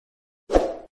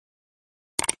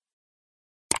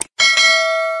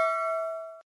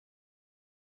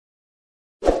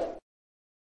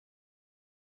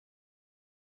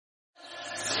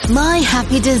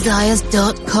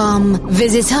myhappydesires.com.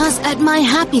 Visit us at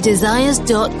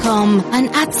myhappydesires.com and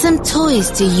add some toys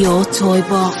to your toy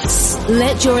box.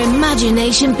 Let your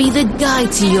imagination be the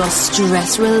guide to your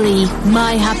stress relief.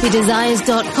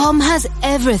 myhappydesires.com has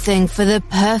everything for the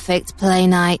perfect play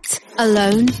night.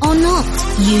 Alone or not,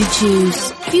 you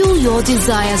choose. Fuel your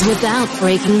desires without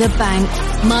breaking the bank.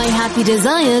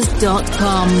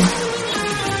 myhappydesires.com.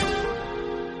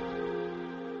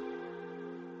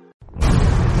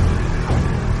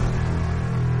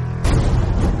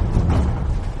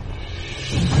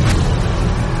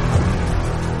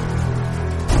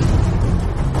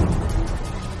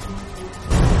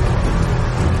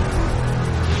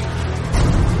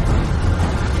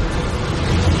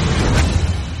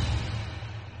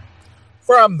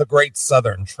 From the Great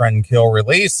Southern Trendkill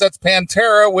release, that's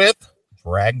Pantera with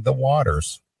Drag the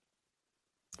Waters.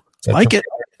 Like it.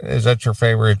 Is that your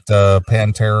favorite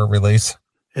Pantera release?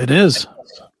 It is.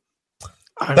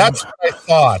 That's what I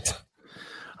thought.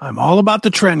 I'm all about the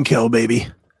Trendkill, baby.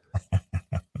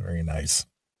 Very nice.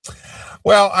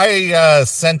 Well, I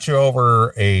sent you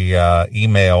over a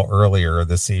email earlier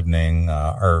this evening.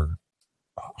 Our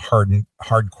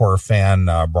hardcore fan,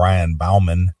 Brian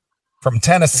Bauman from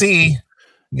Tennessee.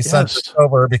 You sent this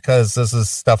over because this is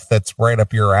stuff that's right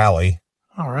up your alley.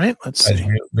 All right, let's see.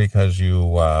 Because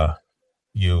you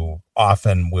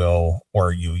often will,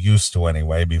 or you used to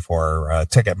anyway, before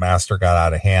Ticketmaster got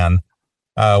out of hand,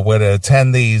 would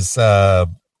attend these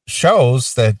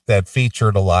shows that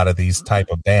featured a lot of these type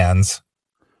of bands.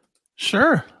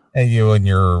 Sure. And you and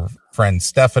your friend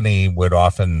Stephanie would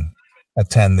often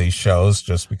attend these shows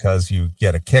just because you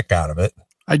get a kick out of it.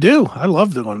 I do. I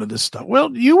love going to this stuff.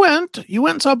 Well, you went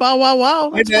and saw Bow Wow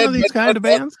Wow. That's one of these kind of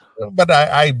bands. But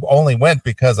I only went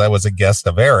because I was a guest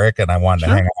of Eric and I wanted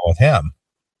to hang out with him.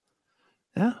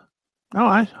 Yeah. No,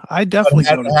 I definitely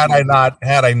had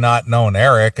I not known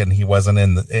Eric and he wasn't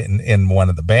in one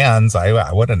of the bands,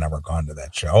 I would have never gone to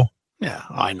that show. Yeah,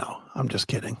 I know. I'm just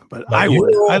kidding, but I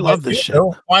would. I love this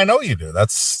show. Well, I know you do.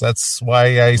 That's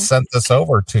why I sent this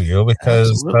over to you,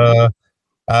 because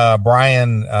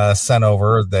Brian sent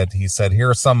over that he said, here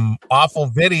are some awful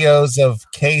videos of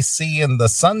KC and the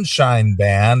Sunshine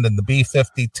Band and the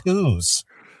B-52s.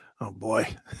 Oh boy.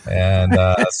 And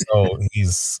so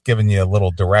he's giving you a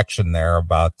little direction there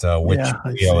about which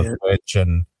video is which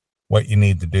and what you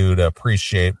need to do to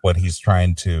appreciate what he's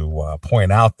trying to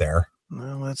point out there.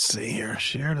 Well, let's see here.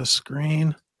 Share the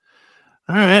screen.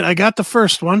 All right, I got the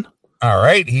first one. All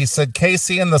right. He said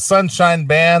KC and the Sunshine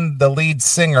Band, the lead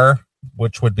singer,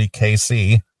 which would be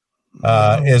KC,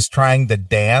 is trying to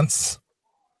dance.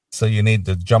 So you need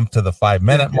to jump to the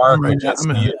 5-minute mark, which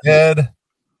you did.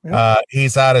 Yep.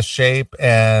 He's out of shape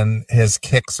and his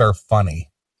kicks are funny.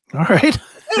 All right.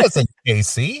 That isn't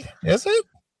KC, is it?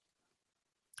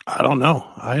 I don't know.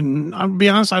 I'll be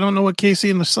honest. I don't know what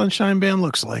KC and the Sunshine Band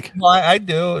looks like. Well, I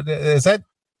do. Is that?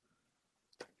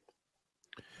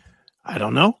 I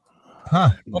don't know. Huh.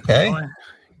 Okay.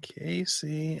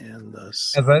 KC and the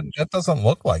that doesn't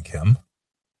look like him.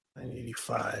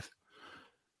 1985.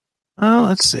 Oh,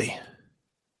 let's see.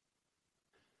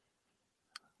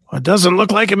 Well, it doesn't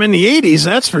look like him in the 80s,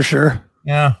 that's for sure.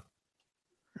 Yeah.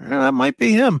 That might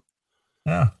be him.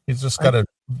 Yeah. He's just got a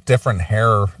different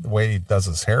hair, the way he does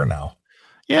his hair now.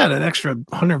 Yeah, that extra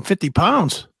 150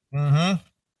 pounds. Mm-hmm.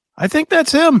 I think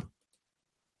that's him.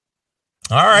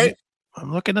 All right.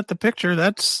 I'm looking at the picture.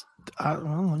 That's,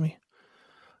 let me,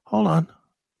 hold on.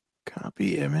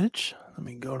 Copy image. Let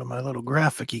me go to my little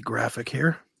graphic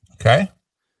here. Okay.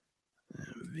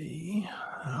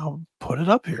 I'll put it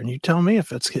up here and you tell me if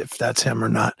that's him or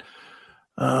not.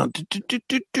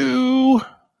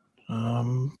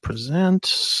 Present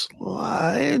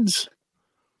slides.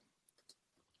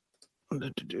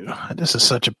 This is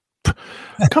such a,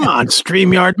 come on,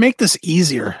 StreamYard, make this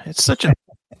easier. It's such a,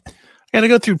 I got to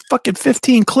go through fucking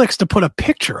 15 clicks to put a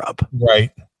picture up. Right.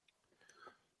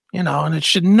 You know, and it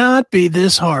should not be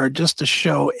this hard just to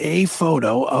show a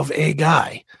photo of a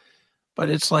guy. But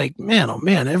it's like, man, oh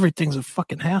man, everything's a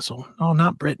fucking hassle. Oh,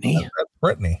 not Brittany. That's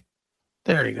Brittany.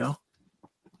 There you go.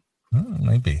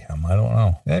 Maybe him. I don't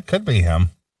know. It could be him.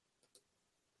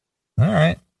 All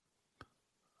right.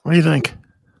 What do you think?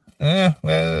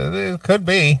 It could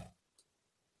be.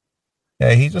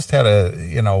 Yeah, he just had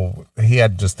he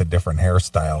had just a different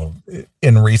hairstyle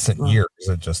in recent years.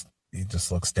 He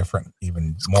just looks different,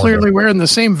 even more. Clearly wearing the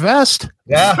same vest.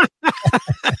 Yeah.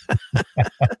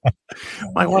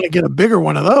 Might want to get a bigger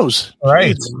one of those. Right.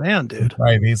 Jesus, man, dude.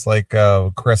 Right. He's like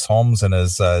Chris Holmes in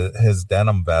his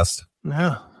denim vest.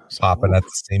 Yeah. Popping at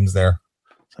the seams there.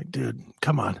 It's like, dude,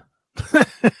 come on.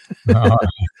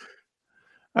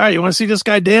 All right, you want to see this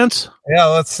guy dance? Yeah,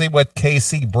 let's see what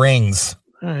Casey brings.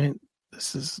 All right,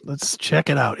 let's check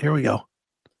it out. Here we go.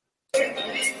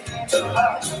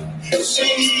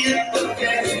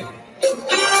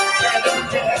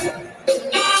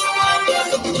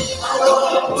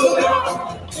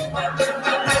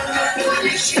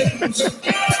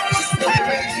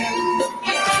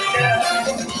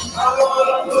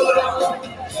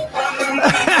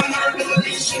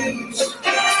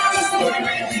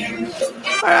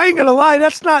 I ain't gonna lie,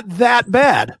 that's not that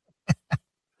bad.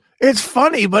 It's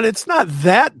funny, but it's not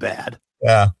that bad.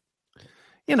 Yeah.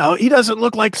 You know, he doesn't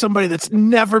look like somebody that's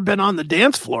never been on the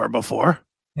dance floor before.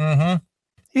 Mm-hmm.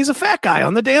 He's a fat guy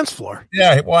on the dance floor.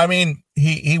 Yeah, well, I mean,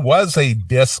 he was a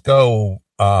disco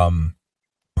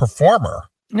performer.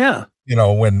 Yeah. You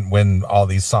know, when all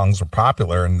these songs were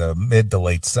popular in the mid to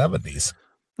late 70s.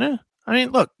 Yeah. I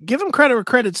mean, look, give him credit where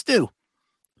credit's due.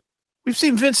 We've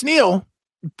seen Vince Neil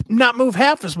not move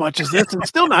half as much as this and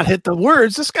still not hit the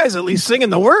words. This guy's at least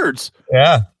singing the words.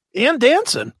 Yeah. And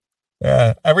dancing.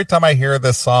 Yeah. Every time I hear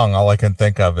this song, all I can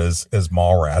think of is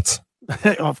Mallrats.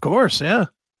 Of course, yeah.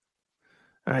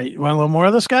 All right, you want a little more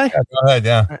of this guy? Yeah, go ahead,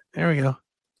 yeah. All right, there we go.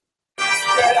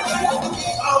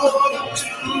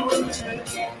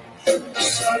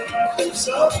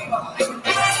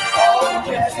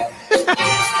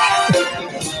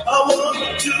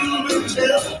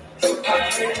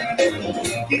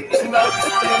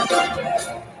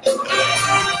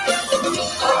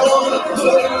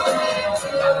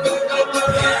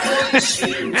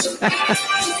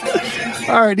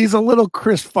 All right, he's a little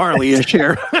Chris Farley-ish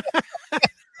here.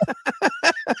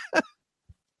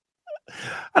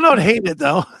 I don't hate it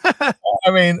though.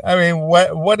 I mean,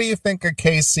 what do you think of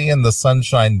KC and the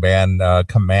Sunshine Band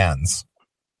commands?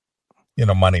 You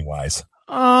know, money wise.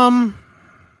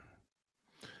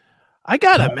 I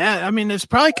got it, man. I mean, it's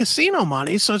probably casino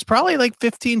money, so it's probably like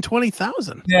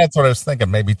 15,000-20,000. Yeah, that's what I was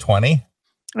thinking. Maybe 20.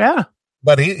 Yeah,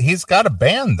 but he's got a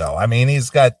band though. I mean, he's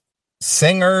got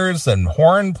singers and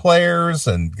horn players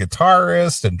and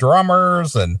guitarists and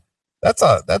drummers, and that's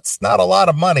not a lot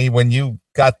of money when you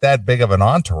got that big of an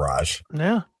entourage.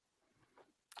 Yeah,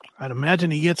 I'd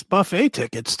imagine he gets buffet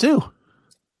tickets too.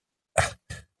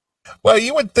 Well,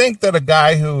 you would think that a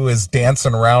guy who is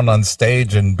dancing around on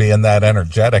stage and being that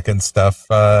energetic and stuff,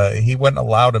 he wouldn't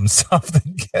allow himself to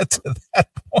get to that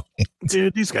point.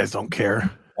 Dude, these guys don't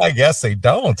care. I guess they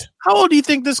don't. How old do you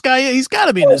think this guy is? He's got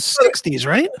to be in his 60s,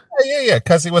 right? Yeah,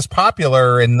 because he was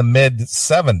popular in the mid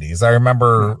 70s. I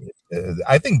remember,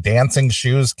 I think Dancing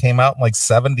Shoes came out in like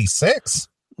 76.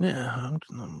 Yeah,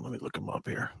 let me look him up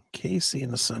here. KC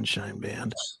and the Sunshine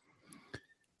Band.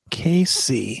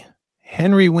 KC.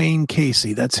 Henry Wayne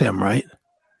Casey. That's him, right?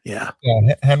 Yeah.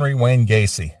 Yeah, Henry Wayne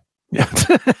Gacy. Yeah.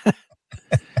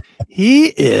 He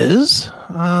is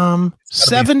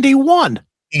 71.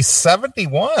 He's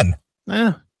 71.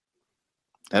 Yeah.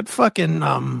 That fucking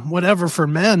whatever for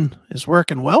men is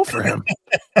working well for him.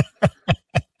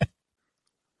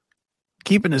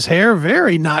 Keeping his hair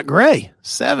very not gray.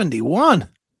 71.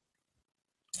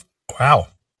 Wow.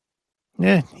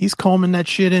 Yeah, he's combing that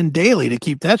shit in daily to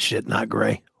keep that shit not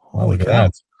gray. Holy cow.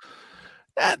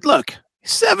 Look,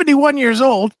 71 years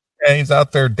old. Yeah, he's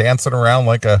out there dancing around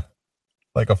like a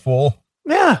fool.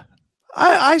 Yeah.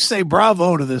 I say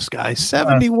bravo to this guy.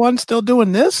 71 still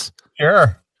doing this?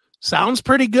 Sure. Sounds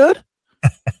pretty good.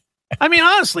 I mean,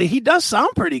 honestly, he does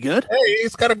sound pretty good. Hey,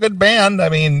 he's got a good band. I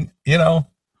mean, you know.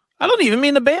 I don't even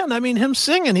mean the band. I mean him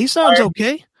singing. He sounds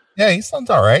okay. Yeah, he sounds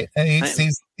all right. And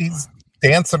he's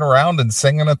dancing around and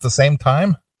singing at the same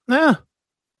time. Yeah.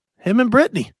 Him and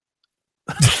Brittany.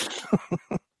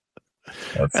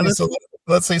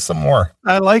 Let's see some more.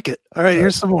 I like it. All right,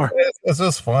 here's some more. This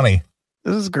is funny.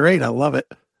 This is great. I love it.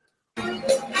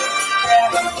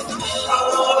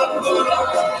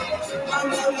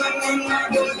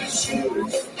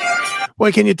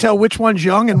 Wait, can you tell which one's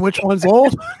young and which one's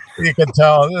old? You can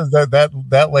tell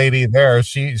that lady there.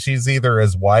 She's either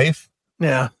his wife,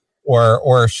 yeah,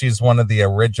 or she's one of the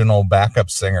original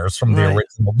backup singers from the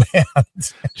original band.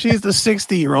 She's the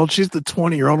 60-year-old. She's the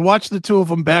 20-year-old. Watch the two of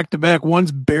them back to back.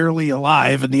 One's barely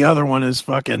alive, and the other one is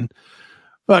fucking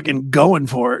going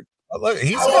for it. Look,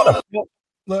 he's got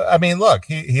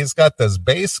he's got this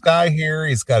bass guy here.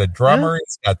 He's got a drummer. Yeah.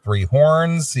 He's got 3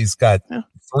 horns. He's got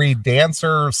 3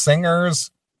 dancer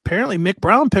singers. Apparently, Mick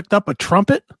Brown picked up a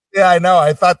trumpet. Yeah, I know.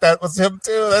 I thought that was him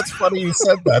too. That's funny you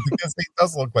said that because he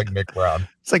does look like Mick Brown.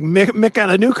 It's like Mick got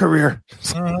a new career.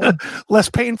 Less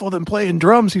painful than playing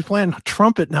drums. He's playing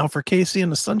trumpet now for KC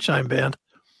and the Sunshine Band.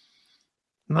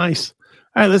 Nice.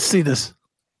 All right, let's see this.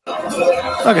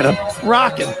 Look at him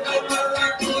rocking.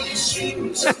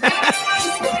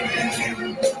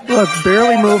 Look,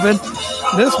 barely moving.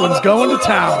 This one's going to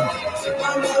town.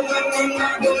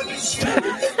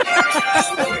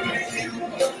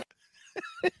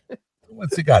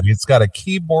 What's he got? He's got a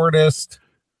keyboardist,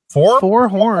 four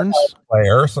horns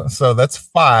players, so that's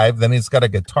 5. Then he's got a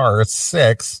guitarist,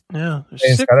 6. Yeah,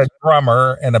 He's got a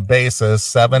drummer and a bassist,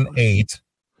 7, 8.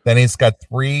 Then he's got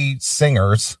 3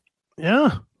 singers.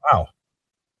 Yeah. Wow.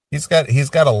 He's got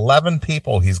 11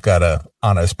 people he's got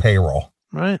on his payroll.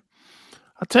 Right.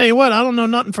 I'll tell you what, I don't know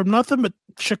nothing from nothing, but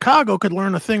Chicago could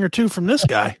learn a thing or two from this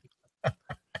guy.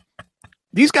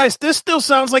 These guys, this still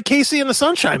sounds like Casey and the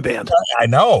Sunshine Band. I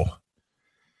know.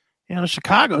 You know,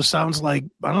 Chicago sounds like,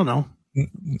 I don't know.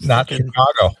 Not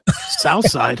Chicago. South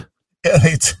Side. Yeah,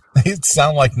 they'd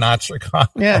sound like not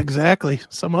Chicago. Yeah, exactly.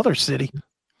 Some other city.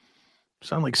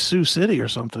 Sound like Sioux City or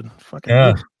something. Fucking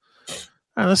yeah. All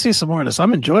right, let's see some more of this.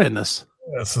 I'm enjoying this.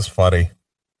 This is funny.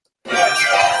 Look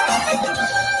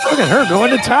at her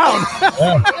going to town.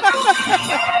 Yeah.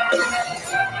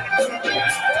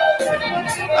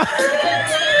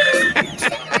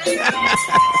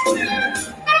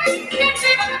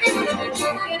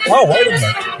 Oh, wait a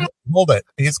minute. Hold it.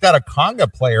 He's got a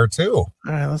conga player too. All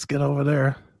right, let's get over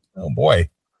there. Oh boy.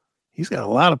 He's got a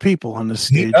lot of people on this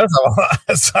stage. He does a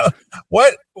lot. So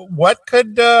what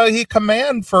could he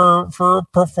command for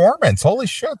performance? Holy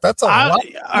shit, that's a lot.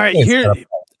 All right, here,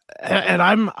 and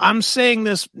I'm saying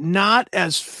this not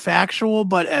as factual,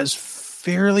 but as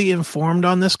fairly informed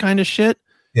on this kind of shit.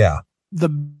 Yeah, the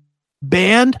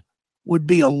band would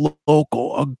be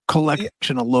a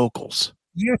collection of locals.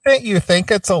 You think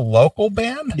it's a local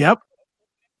band? Yep,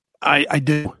 I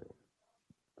do,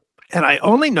 and I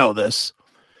only know this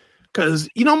because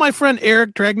you know my friend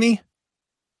Eric Dregney.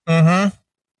 Mm-hmm.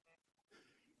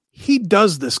 He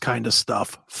does this kind of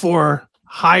stuff for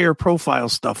higher profile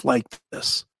stuff like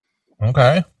this.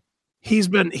 Okay. He's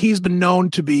been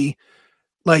known to be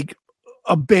like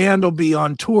a band will be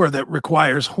on tour that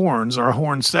requires horns or a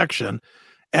horn section,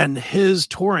 and his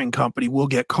touring company will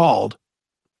get called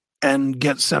and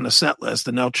get sent a set list,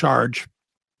 and they'll charge,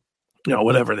 you know,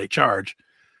 whatever they charge,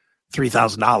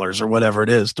 $3,000 or whatever it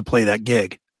is to play that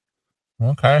gig.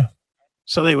 Okay.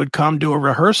 So they would come do a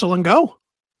rehearsal and go.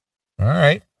 All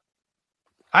right.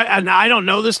 I don't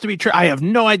know this to be true. I have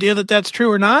no idea that that's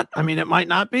true or not. I mean, it might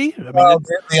not be. I mean, well,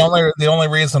 the only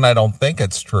reason I don't think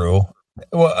it's true,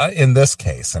 well, in this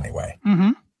case anyway,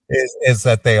 mm-hmm. is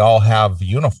that they all have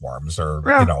uniforms or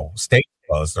stage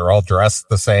clothes. They're all dressed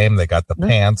the same. They got the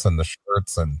pants and the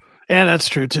shirts and. Yeah, that's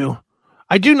true too.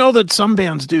 I do know that some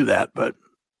bands do that, but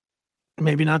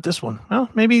maybe not this one. Well,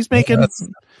 maybe he's making.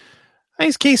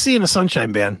 He's KC in a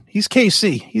Sunshine Band. He's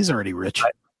KC. He's already rich.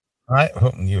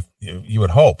 You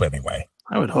would hope anyway.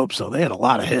 I would hope so. They had a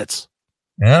lot of hits.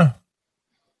 Yeah.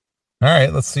 All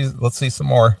right. Let's see some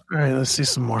more. All right. Let's see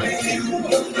some more.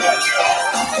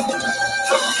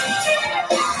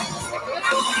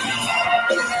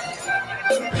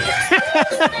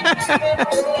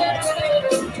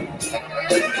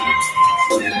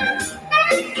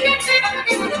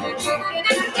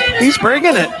 He's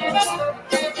bringing it.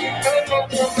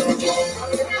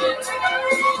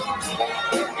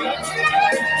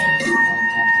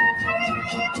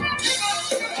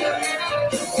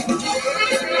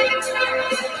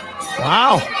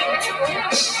 Wow.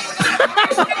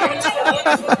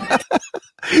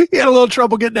 He had a little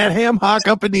trouble getting that ham hock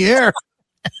up in the air.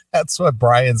 That's what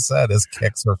Brian said. His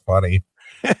kicks are funny.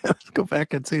 Let's go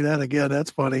back and see that again.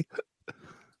 That's funny.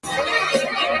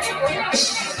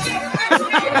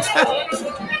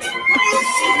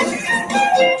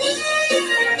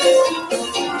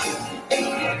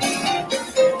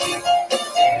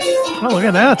 Oh, look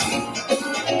at that.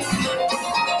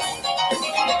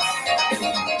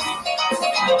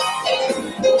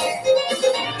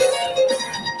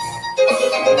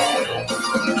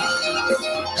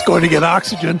 He's going to get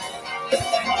oxygen.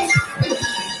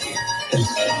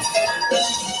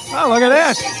 Oh, look at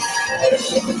that.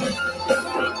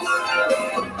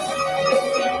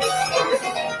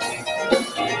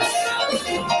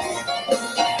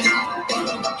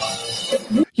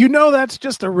 You know, that's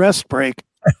just a rest break.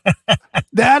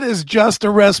 That is just a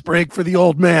rest break for the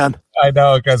old man. I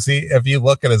know, because if you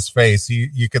look at his face,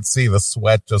 you could see the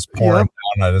sweat just pouring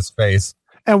down on his face.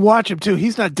 And watch him too.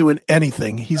 He's not doing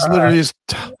anything. He's literally just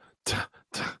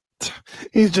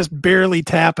he's just barely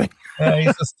tapping. Yeah,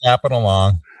 he's just tapping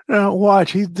along.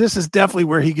 Watch. This is definitely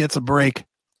where he gets a break.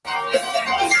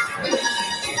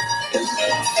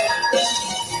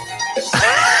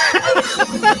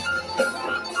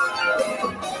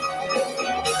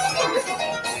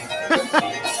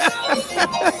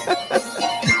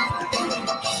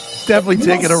 Definitely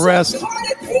taking a rest.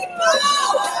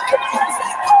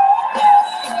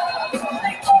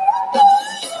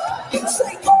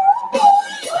 Say, now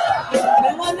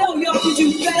I know y'all can do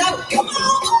better. Come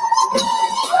on.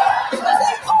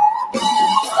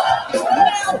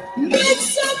 Now make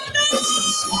some noise.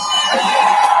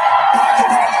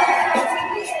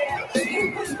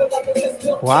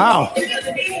 Wow.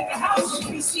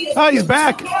 Oh, he's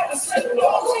back. Oh,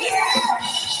 yeah.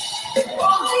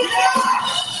 Oh, yeah.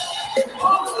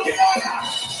 Oh, yeah.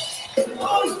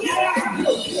 Oh, yeah.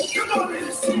 Come on,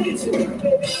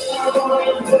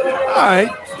 all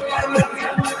right.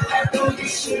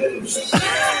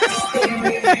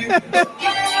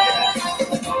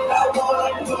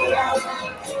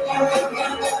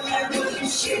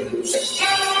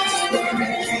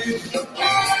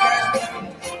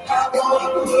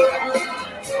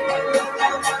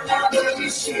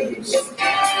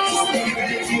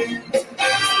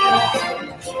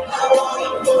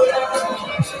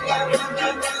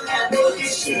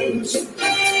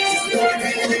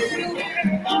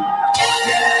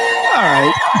 All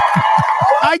right.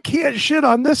 I can't shit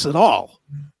on this at all.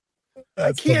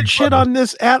 That's I can't pretty shit funny. on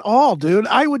this at all, dude.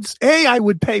 I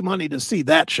would pay money to see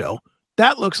that show.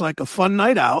 That looks like a fun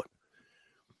night out.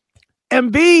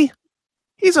 And B,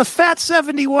 he's a fat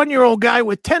 71-year-old guy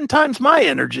with 10 times my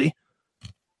energy.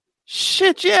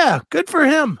 Shit, yeah. Good for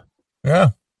him. Yeah.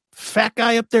 Fat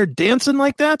guy up there dancing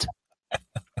like that.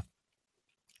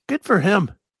 Good for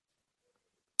him.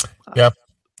 Yep.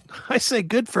 I say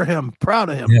good for him. Proud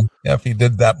of him. Yeah. If he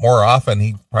did that more often,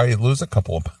 he'd probably lose a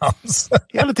couple of pounds.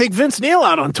 You got to take Vince Neil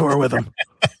out on tour with him.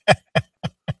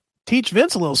 Teach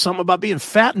Vince a little something about being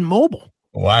fat and mobile.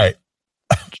 Right.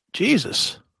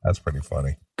 Jesus. That's pretty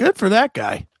funny. Good for that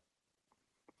guy.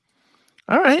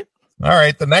 All right. All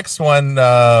right. The next one,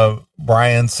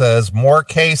 Brian says, more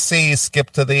KC,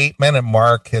 skip to the 8-minute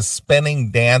mark. His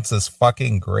spinning dance is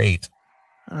fucking great.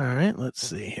 All right. Let's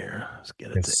see here. Let's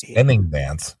get it His to spinning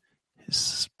dance. His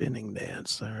spinning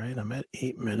dance. All right. I'm at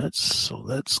 8 minutes. So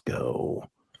let's go.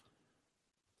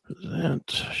 Present.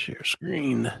 Share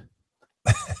screen.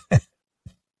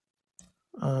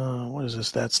 What is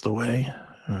this? That's the way.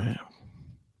 All right.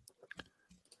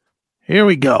 Here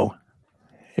we go.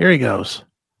 Here he goes.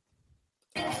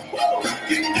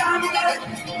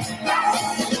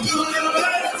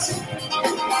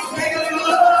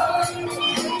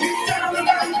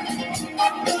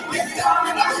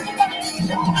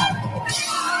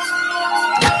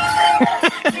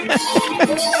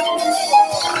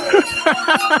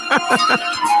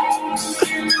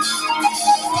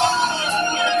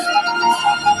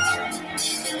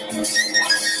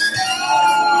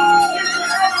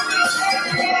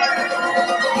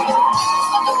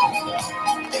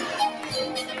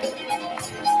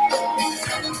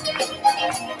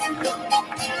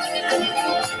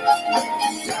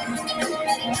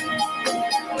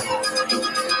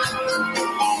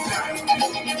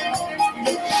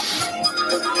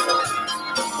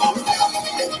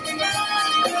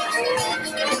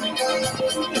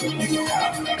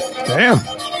 Damn.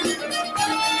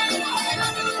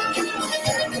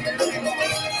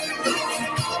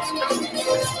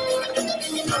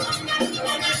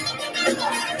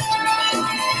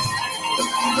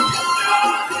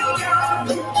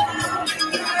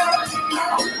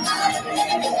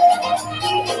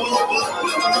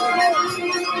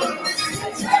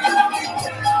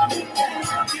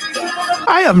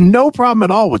 I have no problem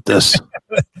at all with this.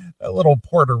 A little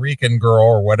Puerto Rican girl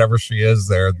or whatever she is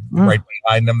there, right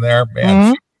behind him there,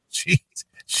 man. She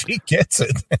gets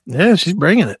it. Yeah, she's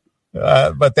bringing it.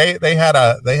 But they had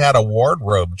a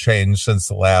wardrobe change since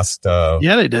the last.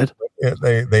 Yeah, they did.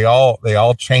 They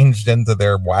all changed into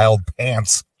their wild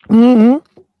pants. Mm-hmm.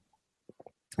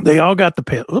 They all got the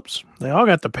pants. Oops, they all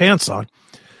got the pants on.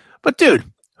 But dude,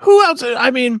 who else?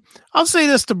 I mean, I'll say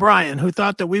this to Brian, who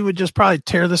thought that we would just probably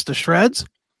tear this to shreds.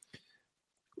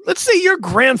 Let's say your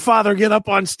grandfather get up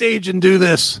on stage and do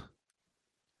this.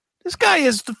 This guy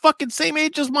is the fucking same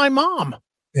age as my mom.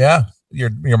 Yeah, your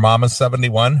mom is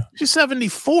 71. She's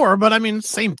 74, but I mean,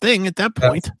 same thing at that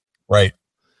point. Yeah, right.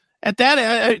 At that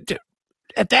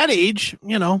age,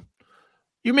 you know,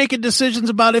 you're making decisions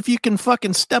about if you can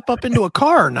fucking step up into a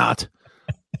car or not.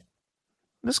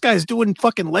 This guy's doing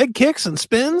fucking leg kicks and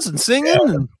spins and singing.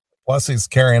 Yeah. And plus, he's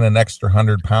carrying an extra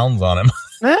 100 pounds on him.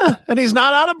 yeah, and he's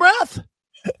not out of breath.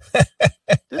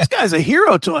 This guy's a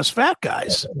hero to us fat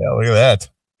guys. Yeah, look at that.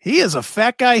 He is a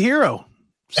fat guy hero.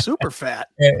 Super fat.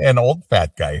 An old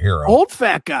fat guy hero. Old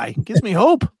fat guy. Gives me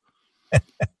hope.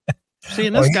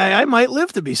 Seeing this guy, I might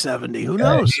live to be 70. Who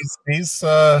knows?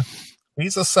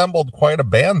 He's assembled quite a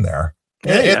band there.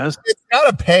 Yeah, it's got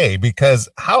to pay, because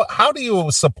how do you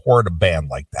support a band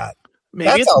like that?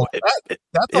 Maybe That's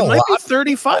it might be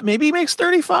 35. Maybe he makes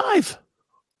 35.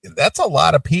 that's a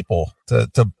lot of people to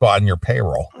on your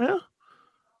payroll. Yeah.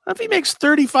 If he makes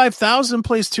 35,000,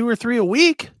 plays 2 or 3 a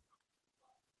week,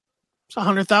 it's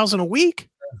 100,000 a week.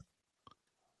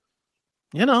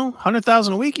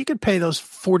 100,000 a week. You could pay those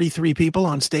 43 people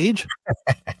on stage.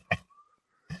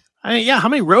 I mean, yeah. How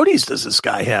many roadies does this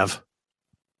guy have?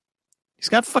 He's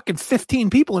got fucking 15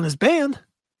 people in his band.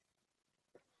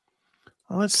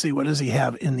 Well, let's see. What does he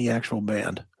have in the actual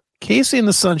band? Casey and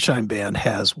the Sunshine Band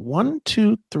has 1,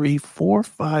 2, 3, 4,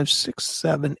 5, 6,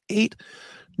 7, 8,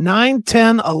 9,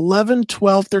 10, 11,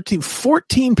 12, 13,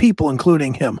 14 people,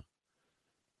 including him.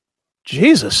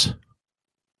 Jesus.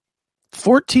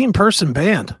 14-person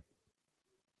band.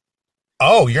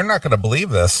 Oh, you're not going to believe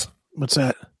this. What's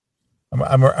that?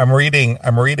 I'm reading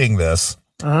this.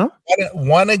 Uh-huh.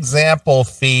 One example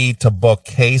fee to book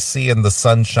Casey and the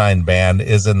Sunshine Band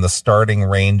is in the starting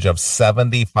range of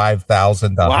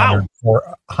 $75,000 to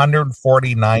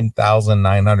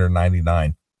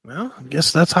 $149,999. Well, I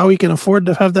guess that's how he can afford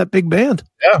to have that big band.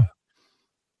 Yeah.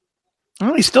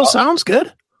 Well, he still sounds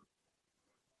good.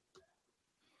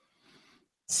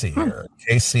 Let's see here.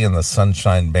 Casey and the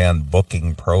Sunshine Band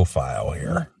booking profile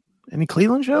here. Any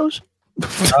Cleveland shows?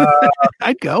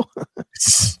 I'd go.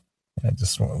 I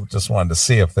just wanted to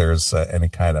see if there's any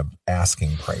kind of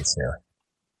asking price here.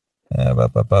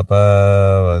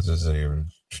 Let's just see.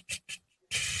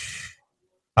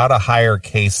 How to hire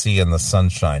Casey and the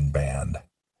Sunshine Band.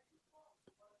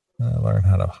 Learn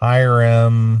how to hire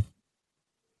him.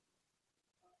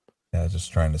 Yeah,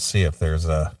 just trying to see if there's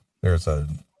an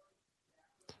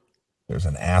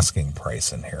asking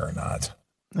price in here or not.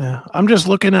 Yeah, I'm just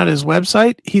looking at his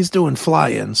website. He's doing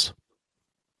fly-ins.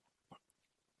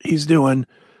 He's doing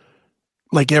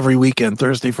like every weekend,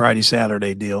 Thursday, Friday,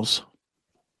 Saturday deals.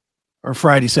 Or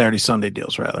Friday, Saturday, Sunday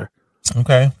deals, rather.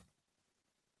 Okay.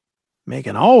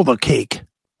 Making all the cake.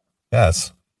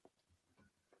 Yes.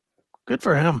 Good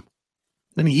for him.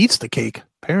 Then he eats the cake,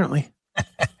 apparently.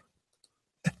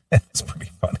 It's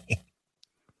pretty funny.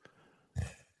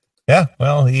 Yeah,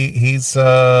 well, he's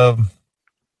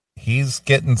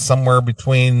getting somewhere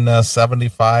between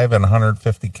 75 and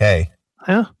 150K.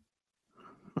 Yeah.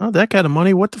 Well, that kind of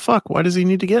money, what the fuck? Why does he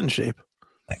need to get in shape?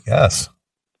 I guess.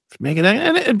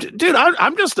 Dude,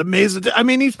 I'm just amazed. I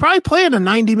mean, he's probably playing a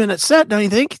 90-minute set, don't you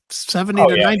think? 70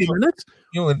 to 90 minutes?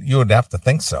 You would have to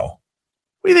think so.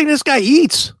 What do you think this guy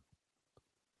eats?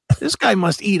 This guy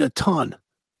must eat a ton.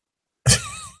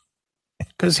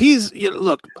 Because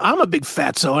look, I'm a big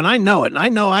fatso, and I know it, and I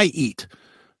know I eat.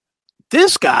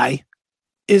 This guy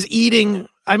is eating,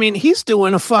 I mean, he's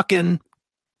doing a fucking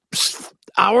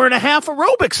hour and a half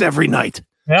aerobics every night.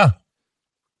 Yeah.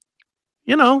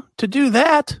 To do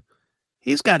that,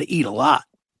 he's got to eat a lot.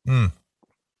 Mm.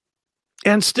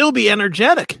 And still be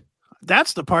energetic.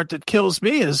 That's the part that kills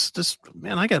me is just,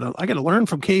 man, I gotta learn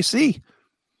from KC.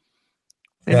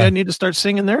 Maybe I need to start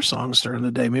singing their songs during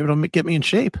the day. Maybe it'll get me in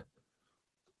shape.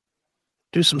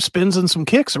 Do some spins and some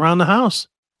kicks around the house.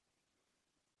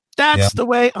 That's the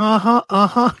way.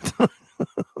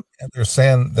 They're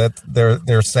saying that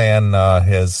they're saying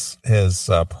his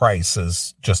price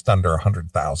is just under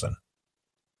 100,000.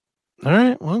 All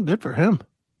right. Well, good for him.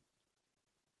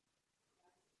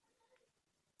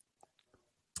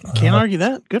 Can't argue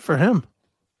that. Good for him.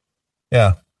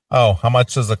 Yeah. Oh, how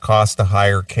much does it cost to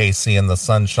hire Casey and the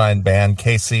Sunshine Band?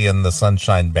 Casey and the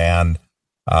Sunshine Band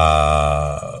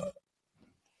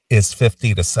is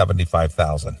 50 to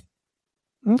 75,000.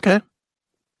 Okay.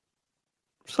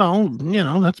 So,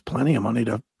 that's plenty of money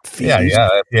to feed. Yeah.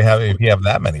 If you have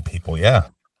that many people, yeah.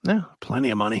 Yeah, plenty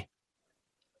of money.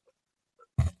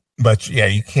 But yeah,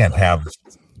 you can't have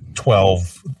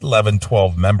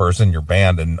 12 members in your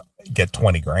band and get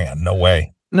 20 grand. No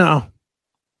way. No,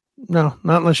 not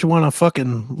unless you want to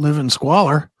fucking live in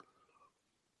squalor.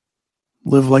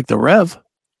 Live like the Rev.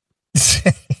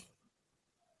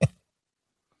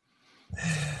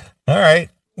 All right.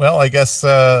 Well, I guess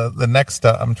the next,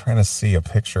 I'm trying to see a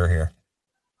picture here.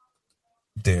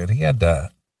 Dude, I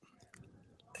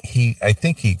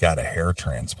think he got a hair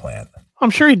transplant. I'm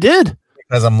sure he did.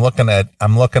 Because I'm looking at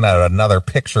another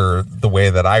picture, the way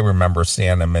that I remember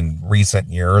seeing him in recent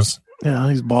years. Yeah,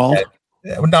 he's bald.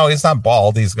 No, he's not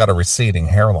bald. He's got a receding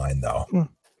hairline, though.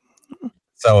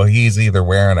 So he's either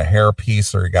wearing a hair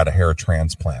piece or he got a hair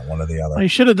transplant, one or the other. He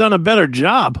should have done a better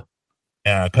job.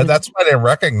 Yeah, because that's why I didn't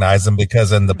recognize him,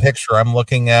 because in the picture I'm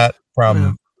looking at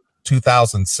from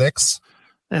 2006,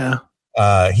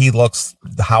 he looks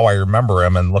how I remember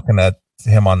him, and looking at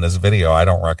him on this video, I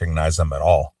don't recognize him at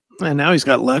all. And now he's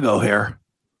got Lego hair.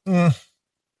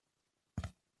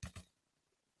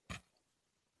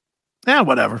 Yeah,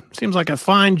 whatever. Seems like a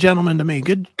fine gentleman to me.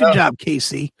 Good job,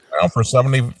 Casey. Well, for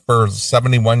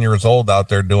 71 years old out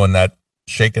there doing that,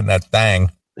 shaking that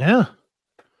thing. Yeah.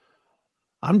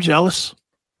 I'm jealous.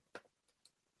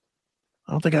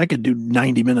 I don't think I could do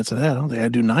 90 minutes of that. I don't think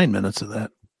I'd do 9 minutes of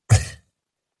that.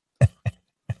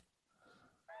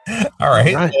 All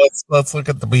right. Well, let's look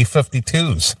at the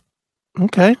B-52s.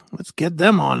 Okay. Let's get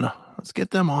them on. Let's get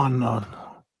them on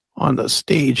the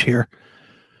stage here.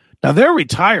 Now they're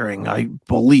retiring, I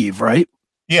believe, right?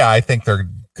 Yeah, I think they're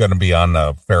going to be on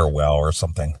a farewell or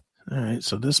something. All right.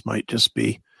 So this might just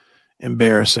be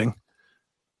embarrassing.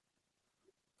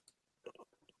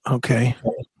 Okay.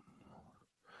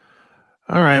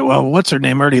 All right. Well, what's her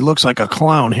name? Already looks like a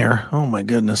clown here. Oh my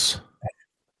goodness.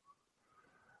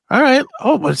 All right.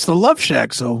 Oh, but it's the Love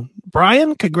Shack. So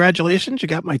Brian, congratulations. You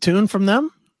got my tune from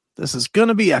them. This is going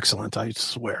to be excellent. I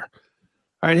swear.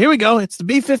 All right, here we go. It's the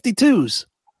B-52s.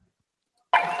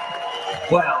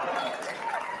 Well,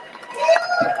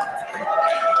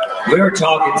 we were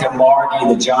talking to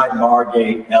Margie, the giant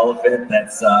Margate elephant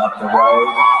that's up the road.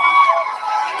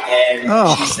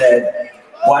 And she said,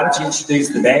 why don't you introduce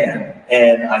the band?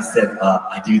 And I said,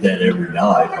 I do that every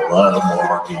night. Hello,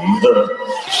 Margie.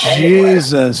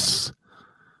 Jesus.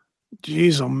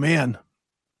 Jeez, oh man.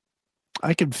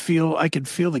 I could feel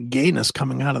the gayness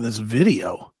coming out of this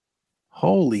video.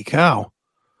 Holy cow.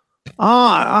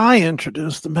 I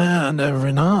introduce the band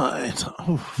every night.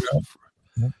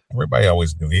 Everybody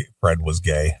always knew Fred was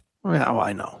gay. Yeah,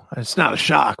 I know. It's not a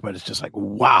shock, but it's just like,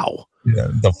 wow. Yeah,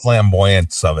 the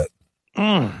flamboyance of it.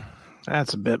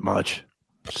 That's a bit much.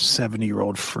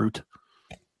 70-year-old fruit.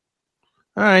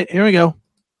 All right, here we go.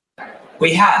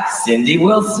 We have Cindy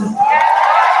Wilson,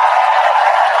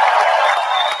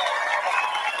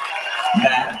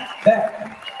 Matt Beck,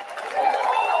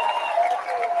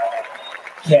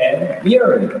 Ken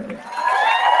Murray,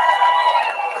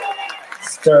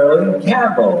 Sterling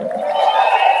Campbell,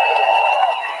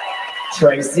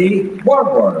 Tracy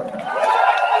Warburg,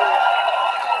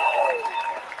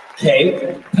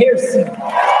 Kate Pearson,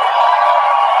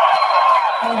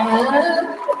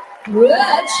 and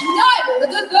Red Schneider the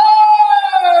third.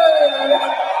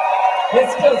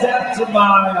 This goes out to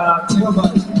my two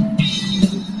months.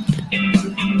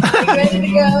 Are you ready to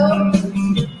go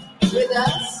with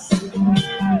us?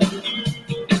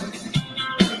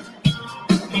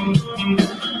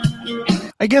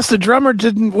 I guess the drummer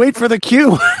didn't wait for the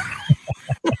cue.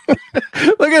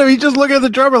 Look at him. He just looked at the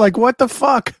drummer like, what the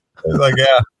fuck? He's like,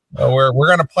 yeah, we're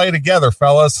going to play together,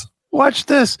 fellas. Watch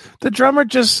this. The drummer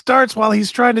just starts while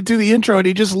he's trying to do the intro, and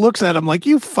he just looks at him like,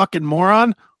 you fucking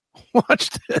moron. Watch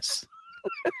this.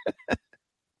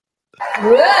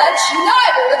 Red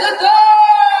Schneider the third.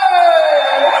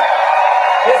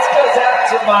 This goes out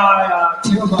to my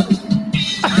two months.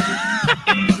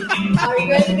 Are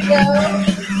you ready to go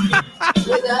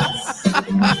with us?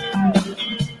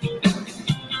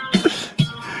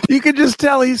 You can just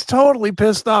tell he's totally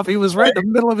pissed off. He was right in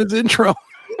the middle of his intro.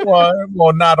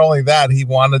 Well, not only that, he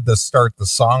wanted to start the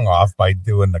song off by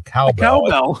doing the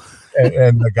cowbell.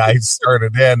 And the guy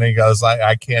started in, and he goes,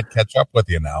 I can't catch up with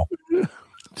you now.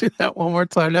 Do that one more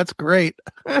time. That's great.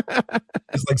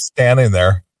 He's like standing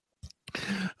there.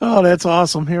 Oh, that's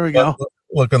awesome. Here we go.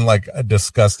 Looking like a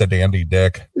disgusted Andy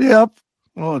Dick. Yep.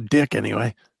 Well, Dick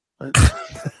anyway. All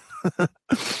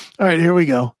right, here we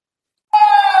go.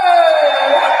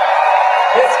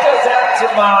 This goes out to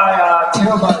my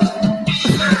two months.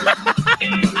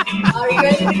 Are you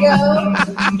ready to go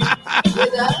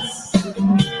with us?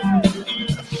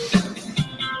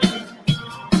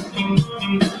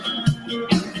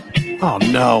 Oh,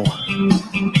 no.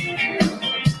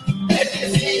 If you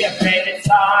see a painted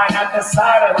sign at the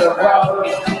side of the road,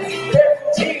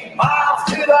 15 miles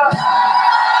to the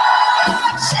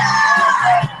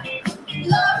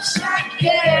Love Shack,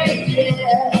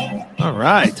 yeah. All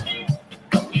right.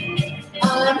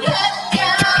 I'm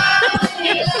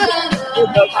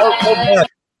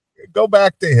Go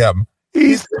back to him.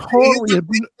 He's totally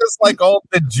he's just like all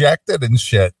dejected and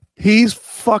shit. He's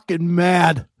fucking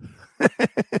mad.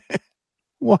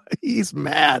 What? He's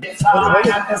mad. sign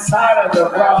at the side of the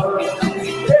road,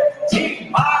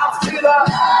 15 miles to the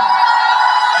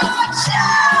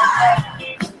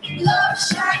Love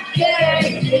Shack,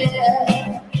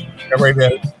 yeah. Get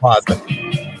ready to pause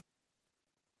it.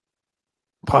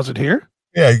 Pause it here?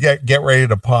 Yeah, get ready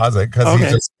to pause it because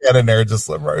he's just standing there, just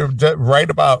right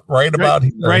about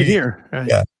here. Right here. Right.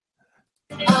 Yeah.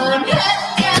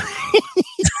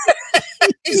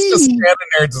 He's just standing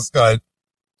there, just going.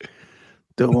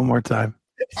 Do it one more time.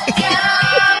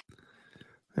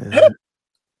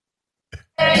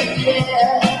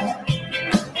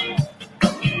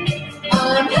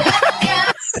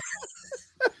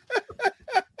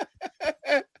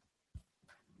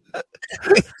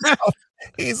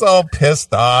 He's all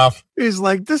pissed off. He's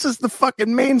like, this is the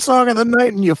fucking main song of the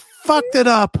night and you fucked it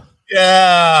up.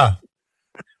 Yeah.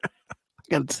 I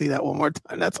gotta see that one more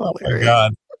time. That's Oh hilarious. my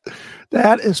God.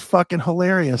 That is fucking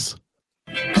hilarious.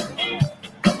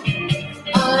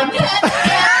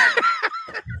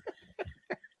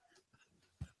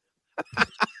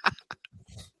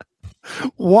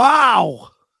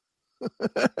 Wow.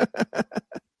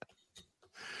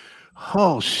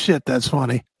 Oh shit, that's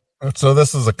funny. So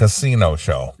this is a casino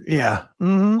show. Yeah.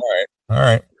 Mm-hmm. All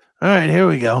right. All right, here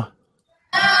we go.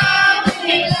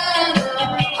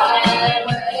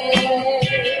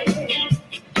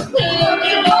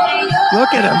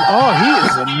 Look at him. Oh, he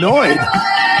is annoyed.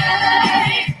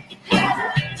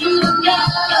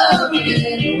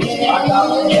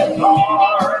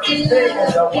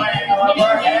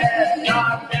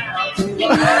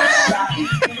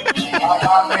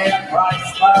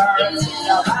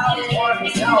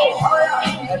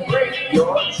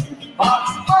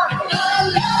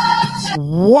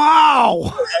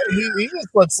 Wow. He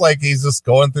just looks like he's just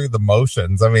going through the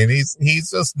motions. I mean, he's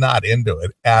just not into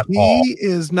it at all. He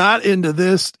is not into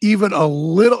this even a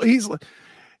little. He's like,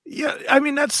 yeah, I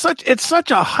mean, it's such a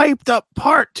hyped up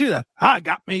part too. That I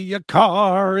got me a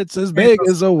car. It's as big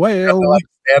as a whale. Like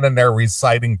standing there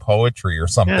reciting poetry or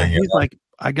something. Yeah, he's like,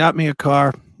 I got me a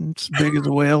car. It's as big as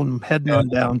a whale. And I'm heading on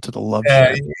down to the love.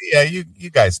 Yeah, you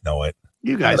guys know it.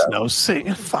 You guys know.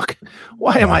 Sing. Fuck.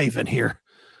 Why am I even here?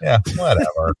 Yeah,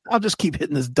 whatever. I'll just keep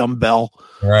hitting this dumb bell.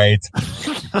 Right.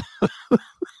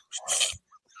 Let's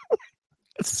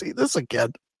see this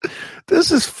again.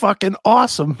 This is fucking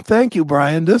awesome. Thank you,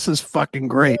 Brian. This is fucking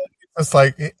great. It's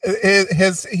like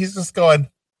he's just going.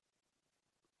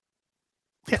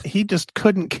 Yeah, he just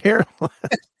couldn't care.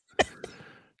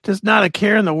 Just not a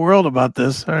care in the world about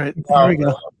this. All right, here we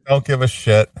go. Don't give a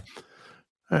shit.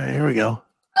 All right, here we go.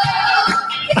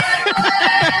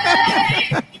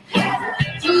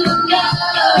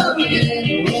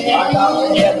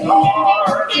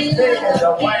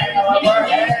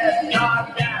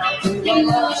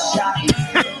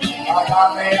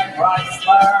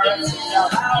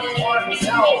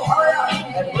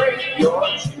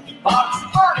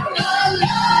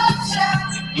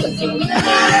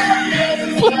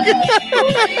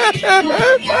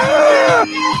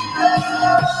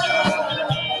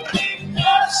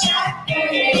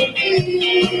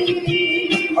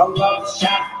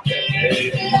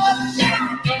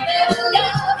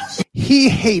 He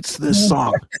hates this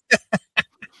song.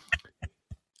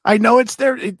 I know it's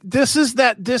there. This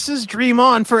is Dream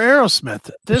On for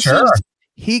Aerosmith.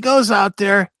 He goes out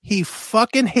there. He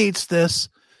fucking hates this.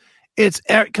 It's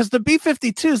because the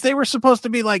B-52s, they were supposed to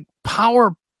be like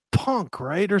power punk,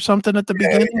 right? Or something at the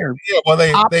beginning.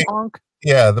 Punk.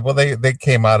 Yeah. Well, they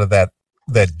came out of that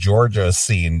Georgia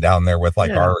scene down there with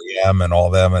like REM and all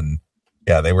them. And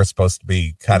yeah, they were supposed to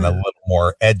be kind of a little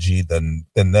more edgy than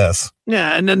this.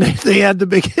 Yeah. And then they had the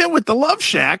big hit with the Love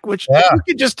Shack, which you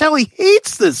could just tell he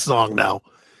hates this song now.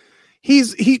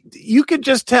 You could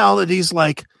just tell that he's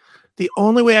like, the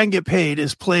only way I can get paid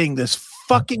is playing this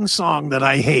fucking song that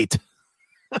I hate.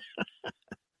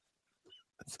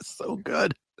 This is so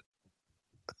good.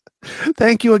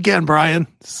 Thank you again, Brian.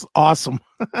 This is awesome.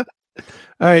 All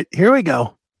right, here we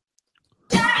go.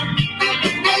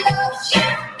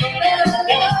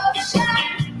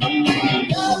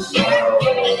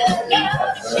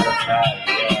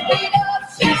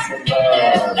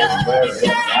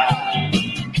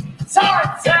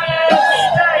 Stay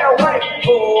away,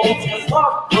 fools, 'cause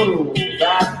love moves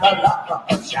at the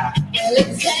love shack.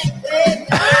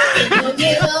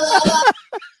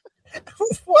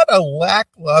 What a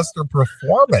lackluster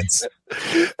performance.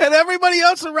 And everybody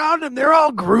else around him, they're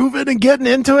all grooving and getting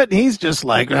into it. And he's just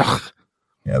like, ugh.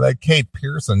 Yeah, that Kate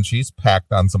Pearson, she's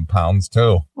packed on some pounds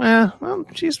too. Well,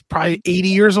 she's probably 80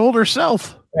 years old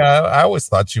herself. Yeah, I always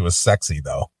thought she was sexy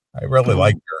though. I really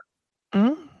liked her.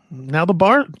 Mm-hmm. Now the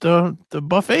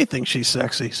buffet thinks she's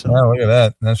sexy. So look at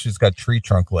that. Now she's got tree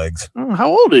trunk legs. How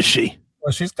old is she?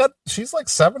 Well, she's like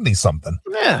 70 something.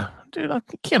 Yeah, dude, I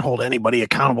can't hold anybody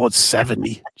accountable at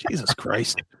 70. Jesus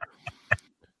Christ.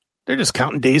 They're just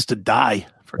counting days to die,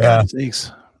 for God's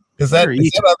sakes. Is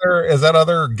that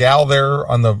other gal there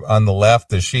on the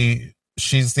left?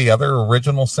 She's the other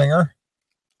original singer?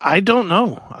 I don't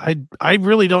know. I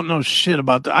really don't know shit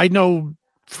about that. I know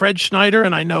Fred Schneider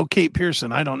and I know Kate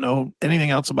Pearson. I don't know anything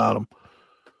else about them.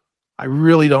 I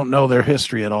really don't know their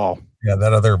history at all. Yeah,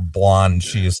 that other blonde,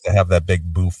 she used to have that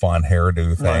big bouffant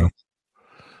hairdo thing.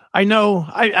 I know.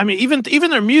 I mean,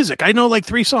 even their music. I know like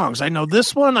 3 songs. I know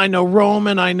this one. I know Rome,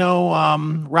 and I know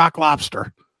Rock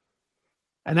Lobster,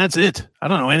 and that's it. I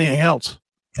don't know anything else.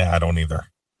 Yeah, I don't either.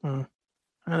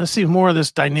 Let's see more of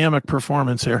this dynamic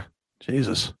performance here.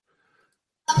 Jesus.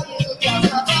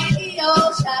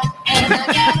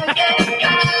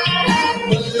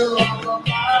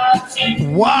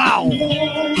 Wow.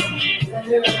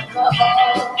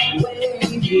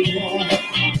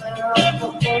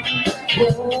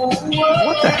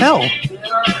 What the hell?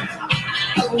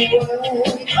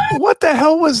 What the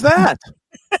hell was that?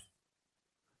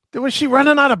 Was she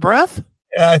running out of breath?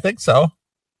 Yeah, I think so.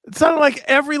 It sounded like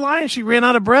every line she ran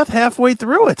out of breath halfway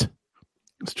through it.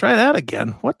 Let's try that again.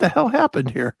 What the hell happened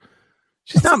here?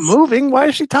 She's not moving. Why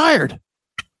is she tired?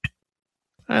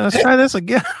 All right, let's try this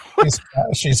again.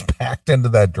 She's packed into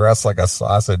that dress like a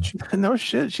sausage. No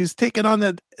shit. She's taking on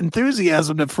that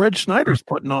enthusiasm that Fred Schneider's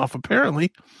putting off,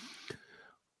 apparently.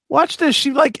 Watch this.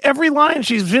 She like every line.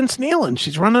 She's Vince Nealon.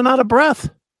 She's running out of breath.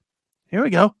 Here we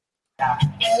go.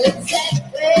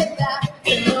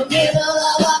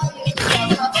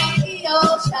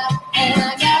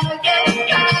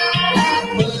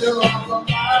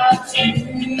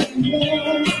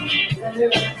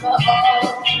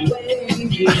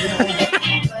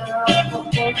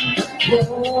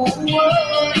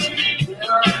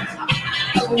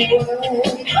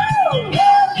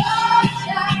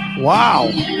 Wow.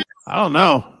 I don't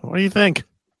know. What do you think?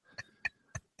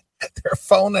 They're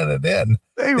phoning it in.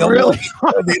 They really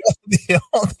are. The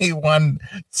only one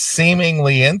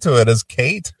seemingly into it is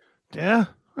Kate. Yeah.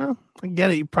 Well, I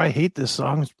get it. You probably hate this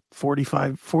song. It's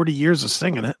 40 years of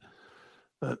singing it.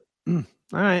 But all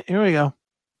right, here we go.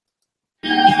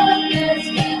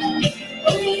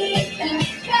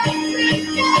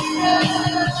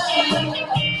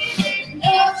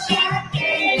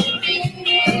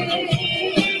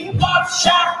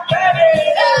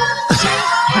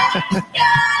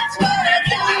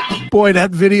 Boy,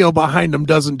 that video behind him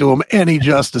doesn't do him any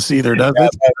justice either, does it?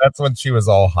 That's when she was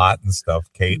all hot and stuff,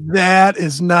 Kate. That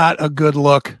is not a good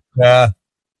look. Yeah.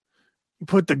 You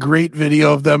put the great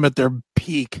video of them at their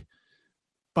peak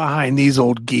behind these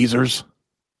old geezers.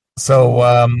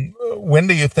 So when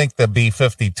do you think the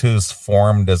B-52s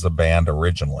formed as a band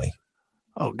originally?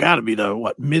 Oh, gotta be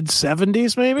the,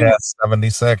 mid-70s maybe? Yeah,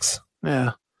 76.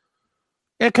 Yeah.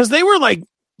 Yeah, because they were like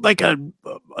an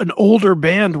older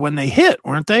band when they hit,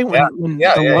 weren't they? When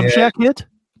the Love Shack hit?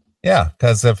 Yeah,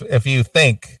 because if you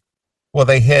think, well,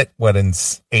 they hit in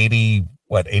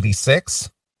 86?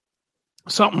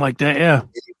 Something like that, yeah.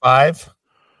 85?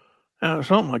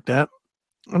 Something like that.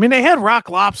 I mean, they had Rock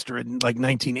Lobster in like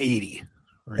 1980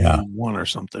 or 81 or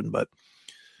something, but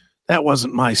that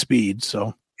wasn't my speed,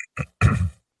 so.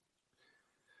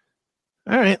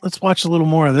 All right, let's watch a little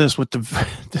more of this.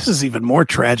 This is even more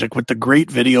tragic with the great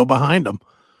video behind them.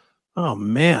 Oh,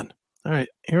 man. All right,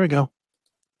 here we go.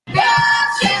 The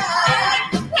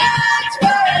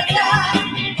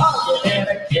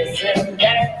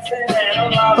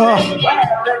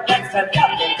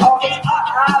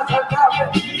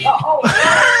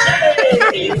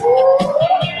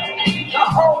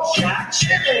whole shack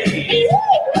shimmy.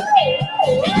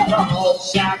 The whole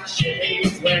shack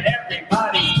shimmies when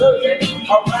everybody's moving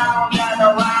around and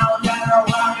around and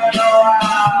around and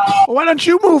around. Why don't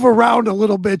you move around a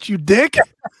little bit, you dick?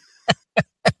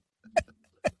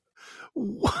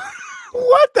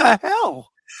 What the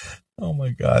hell? Oh my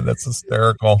God, that's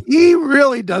hysterical. He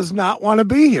really does not want to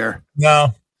be here.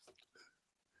 No.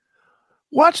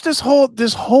 Watch this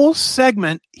whole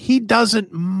segment. He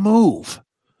doesn't move.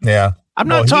 Yeah. I'm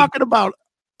not talking about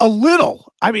a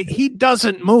little. I mean, he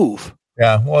doesn't move.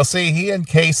 Yeah. Well, see, he and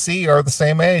KC are the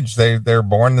same age. They're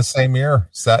born the same year.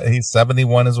 He's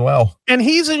 71 as well. And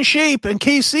he's in shape, and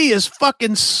KC is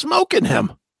fucking smoking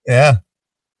him. Yeah.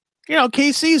 You know,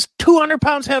 KC's 200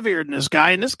 pounds heavier than this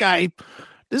guy, and this guy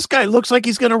looks like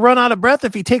he's going to run out of breath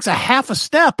if he takes a half a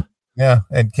step. Yeah.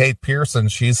 And Kate Pearson,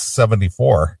 she's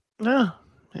 74. Yeah,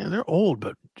 they're old,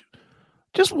 but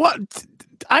just what?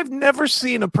 I've never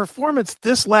seen a performance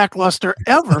this lackluster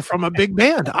ever from a big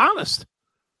band. Honest.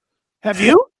 Have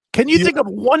you? Can you think of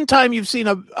one time you've seen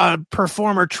a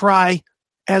performer try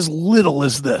as little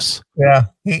as this? Yeah,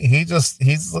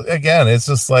 he's again. It's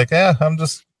just like, I'm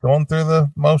just going through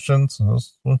the motions,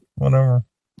 whatever.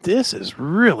 This is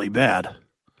really bad.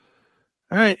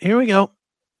 All right, here we go.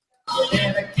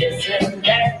 Kissing,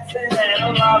 dancing,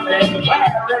 and loving,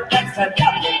 wearing next to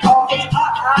nothing, all his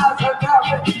eyes are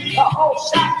covered. The whole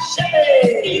shack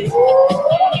shimmy.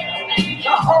 The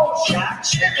whole shack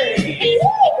shimmy.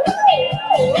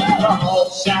 The whole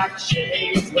shack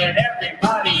shimmies when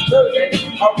everybody's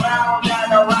moving around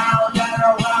and around and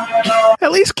around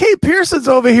Pearson's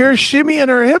over here shimmying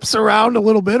her hips around a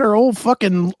little bit, her old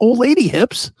lady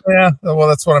hips. Yeah, well,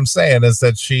 that's what I'm saying is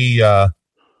that she,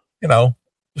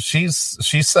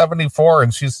 she's 74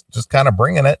 and she's just kind of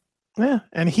bringing it. Yeah,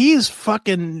 and he's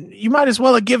fucking. You might as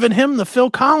well have given him the Phil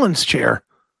Collins chair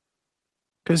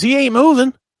because he ain't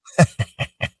moving.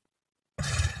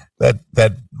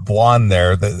 That blonde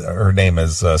there, her name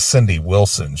is Cindy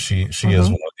Wilson. She is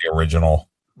one of the original.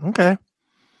 Okay.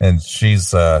 And she's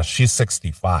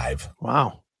 65.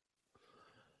 Wow.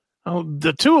 Oh,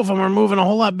 the two of them are moving a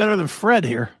whole lot better than Fred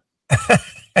here.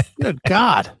 Good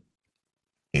God.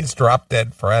 He's drop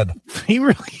dead Fred.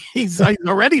 He's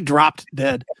already dropped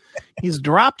dead. He's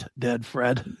dropped dead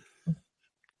Fred.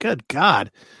 Good God.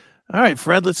 All right,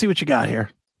 Fred, let's see what you got here.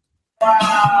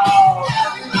 Wow.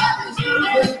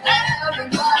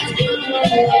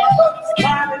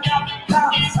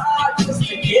 Just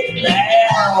to get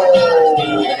down.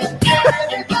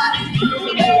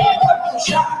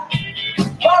 Shot.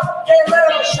 Fuck a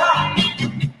little shot.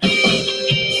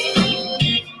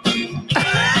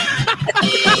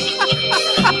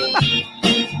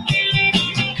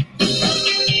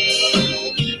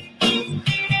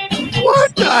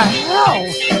 What the hell?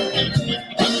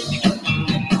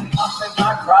 Up in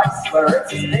my Chrysler,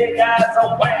 it's as big as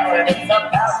a whale, and it's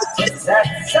about to set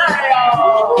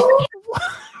sail.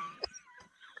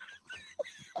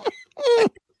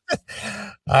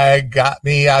 I got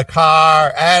me a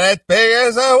car and it's big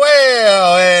as a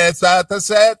whale. It's about to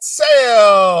set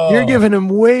sail. You're giving him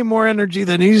way more energy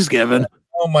than he's given.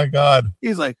 Oh my God.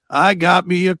 He's like, I got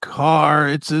me a car.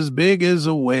 It's as big as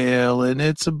a whale and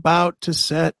it's about to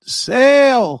set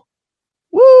sail.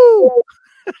 Woo!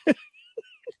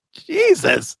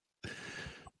 Jesus.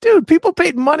 Dude, people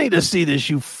paid money to see this,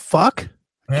 you fuck.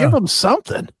 Yeah. Give them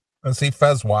something. Let's see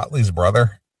Fez Watley's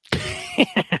brother.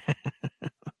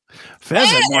 Fez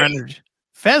had more energy.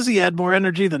 Fezzy had more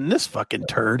energy than this fucking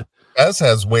turd. Fez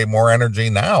has way more energy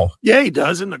now. Yeah, he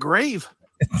does in the grave.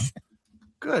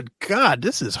 Good God,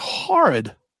 this is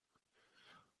horrid.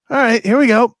 All right, here we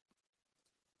go.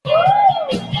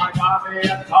 I got me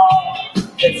a car.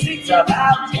 It seats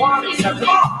about 20 cents. Come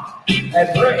on and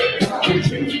bring the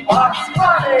jukebox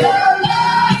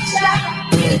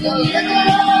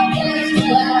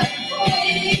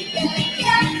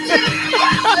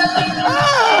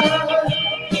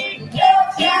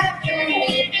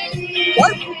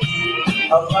What?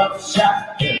 A love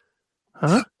shot.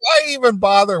 Huh? Why even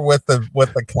bother with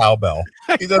the cowbell?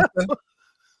 He just,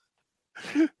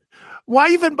 Why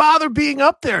even bother being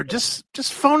up there? Just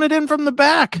phone it in from the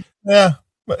back. yeah,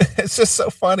 but it's just so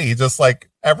funny. Just like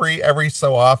every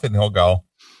so often he'll go.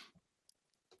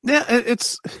 Yeah,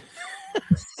 it's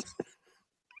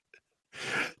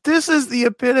this is the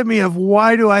epitome of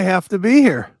why do I have to be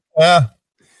here? Yeah.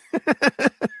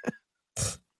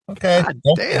 Okay. God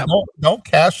damn. Don't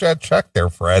cash that check there,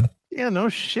 Fred. Yeah, no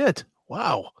shit.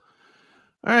 Wow.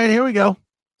 All right, here we go.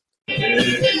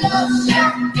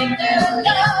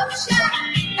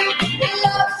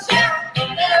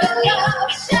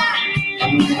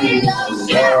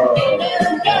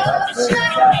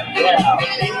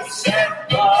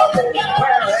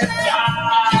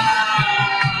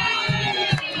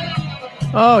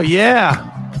 Oh yeah.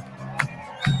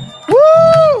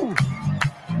 Woo!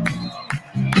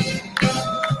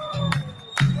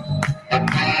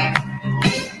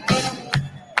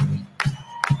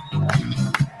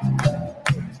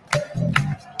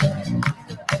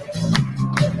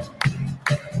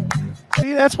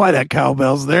 See, that's why that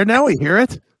cowbell's there. Now we hear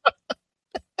it.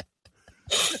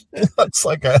 He looks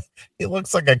like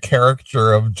a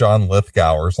caricature of John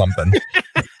Lithgow or something.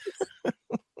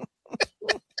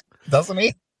 Doesn't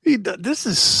he? This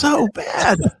is so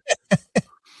bad.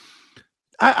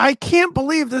 I can't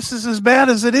believe this is as bad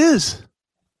as it is.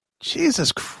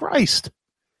 Jesus Christ.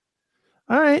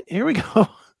 All right, here we go.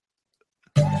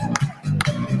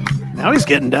 Now he's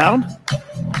getting down.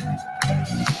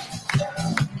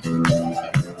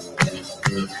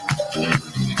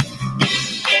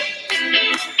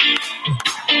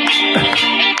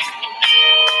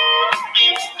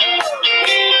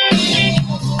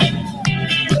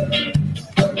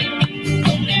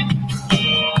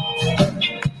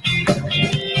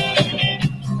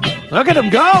 Look at him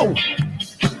go.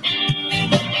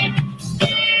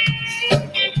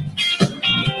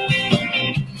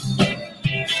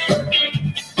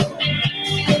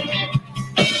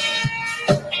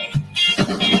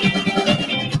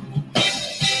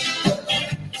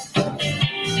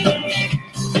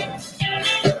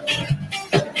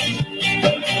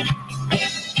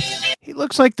 He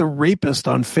looks like the rapist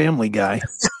on Family Guy.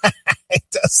 He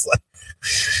does like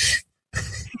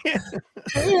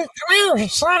Come here,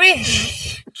 Sonny.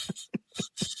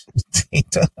 He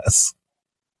does.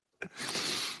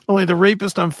 Only the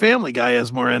rapist on Family Guy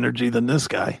has more energy than this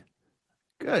guy.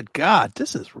 Good God,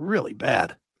 this is really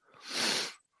bad.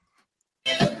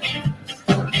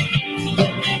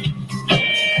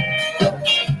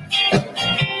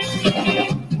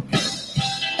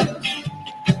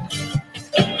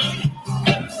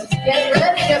 Get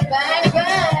ready to bang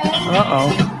bang. Uh-oh.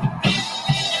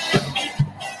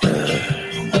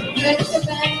 Ready to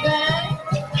bang bang.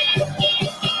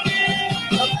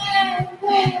 Bang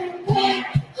bang bang.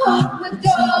 Off the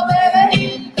door,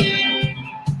 baby.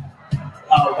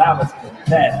 Oh, that was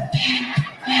pathetic.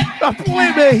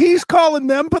 Wait a minute, he's calling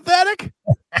them pathetic?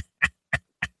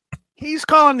 He's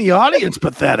calling the audience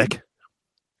pathetic.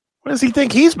 What does he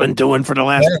think he's been doing for the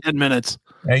last 10 minutes?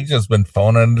 Yeah, he's just been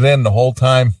phoning it in the whole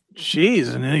time.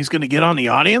 Jeez, and then he's going to get on the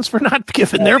audience for not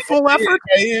giving their full effort?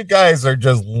 Yeah, you guys are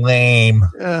just lame.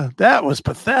 That was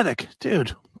pathetic.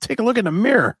 Dude, take a look in the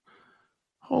mirror.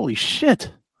 Holy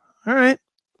shit. All right.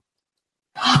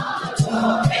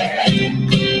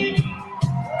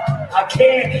 I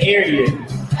can't hear you.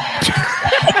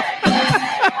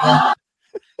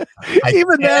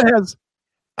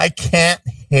 I can't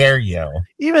hear you.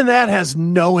 Even that has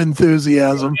no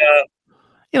enthusiasm. Yeah.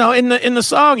 You know, in the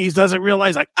song, he doesn't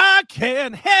realize, like, I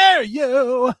can't hear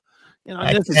you. You know,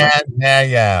 I can't hear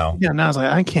you. Yeah, now it's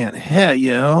like, I can't hear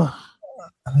you.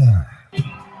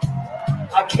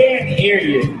 I can't hear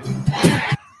you.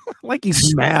 Like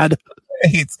he's mad.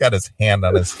 He's got his hand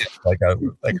on his hip like a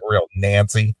real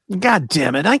Nancy. God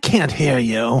damn it, I can't hear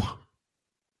you.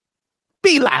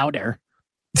 Be louder.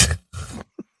 All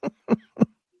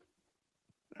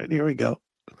right, here we go.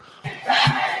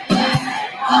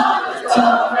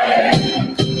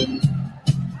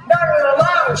 Not a little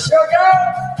louder, sugar.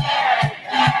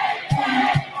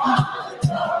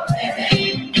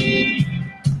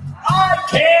 I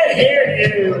can't hear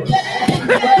you.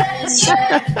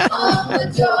 On the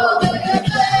door, bang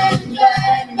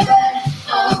bang bang.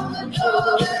 On the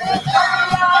door,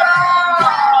 bang on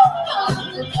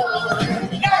the door.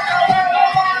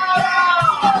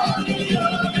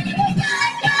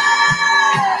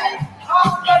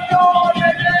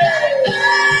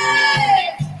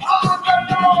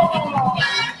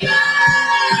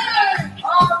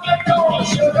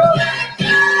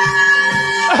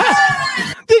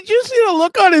 Did you see the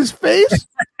look on his face?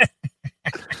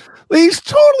 He's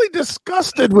totally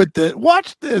disgusted with it.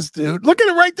 Watch this, dude. Look at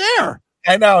it right there.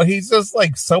 I know. He's just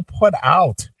like so put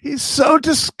out. He's so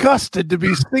disgusted to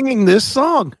be singing this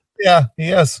song. Yeah, he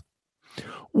is.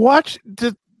 Watch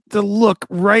the look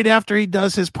right after he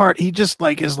does his part. He just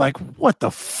like is like, what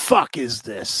the fuck is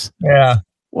this? Yeah.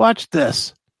 Watch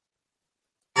this.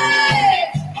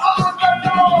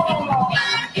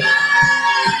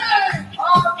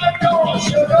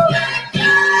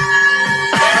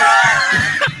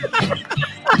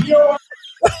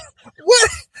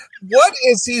 What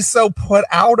is he so put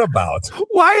out about?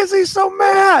 Why is he so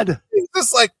mad? He's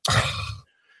just like,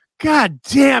 God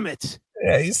damn it.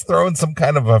 Yeah, he's throwing some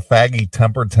kind of a faggy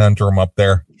temper tantrum up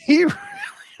there. I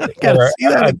gotta see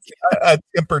that. A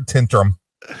temper tantrum.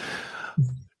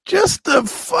 Just the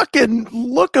fucking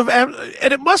look of, and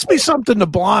it must be something the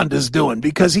blonde is doing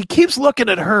because he keeps looking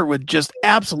at her with just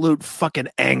absolute fucking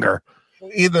anger.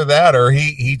 Either that or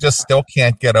he just still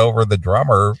can't get over the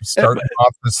drummer starting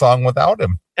off the song without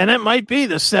him. And it might be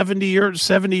the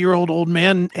 70-year-old old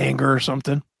man anger or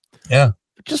something. Yeah.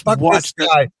 Just Fuck watch this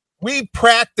guy. We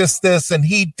practiced this and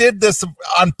he did this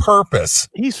on purpose.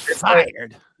 He's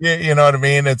fired. You know what I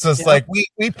mean? It's just like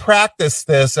we practiced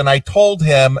this and I told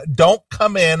him, don't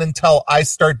come in until I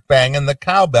start banging the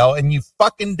cowbell, and you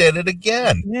fucking did it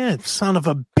again. Yeah, son of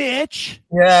a bitch.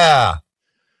 Yeah.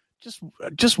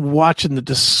 Just watching the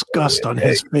disgust on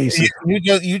his face.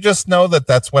 You just know that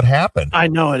that's what happened. I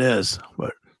know it is,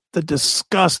 but the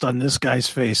disgust on this guy's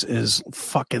face is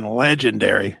fucking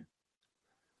legendary.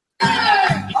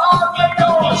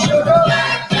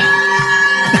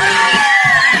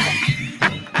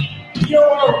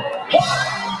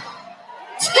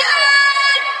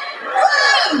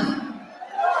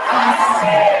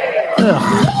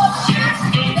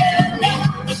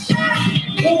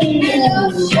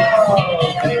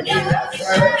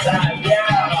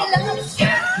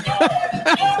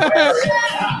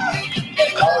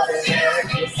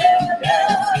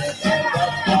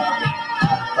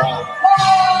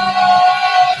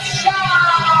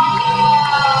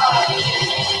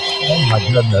 Oh my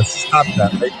goodness. Stop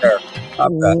that right there.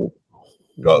 Stop that.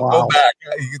 Go back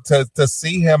to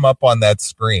see him up on that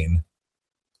screen.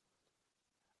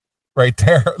 right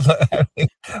there.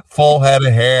 Full head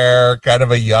of hair, kind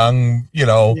of a young,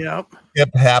 Yep. hip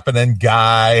happening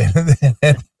guy.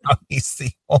 And now he's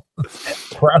the old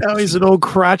Now he's an old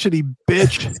crotchety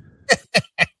bitch.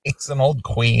 he's an old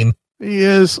queen. He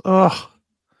is. Oh,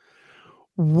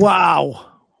 wow.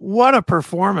 What a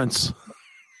performance.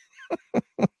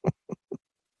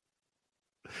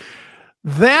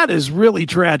 That is really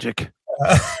tragic.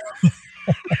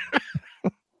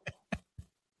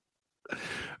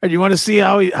 And you want to see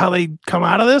how they come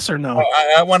out of this or no?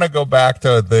 I want to go back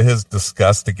to his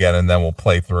disgust again, and then we'll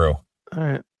play through. All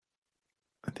right.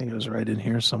 I think it was right in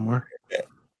here somewhere.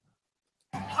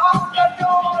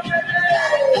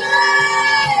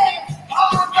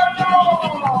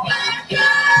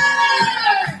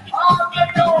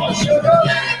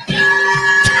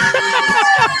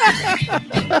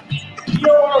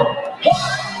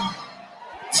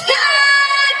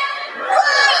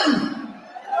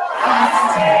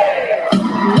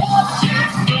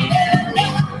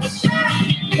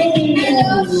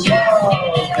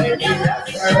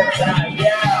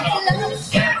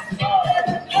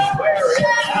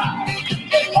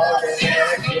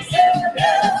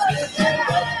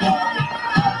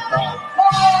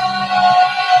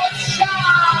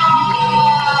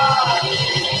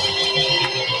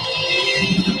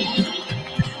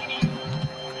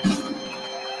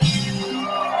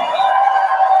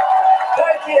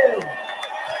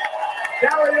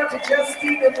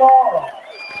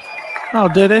 Oh,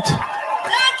 did it?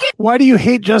 Why do you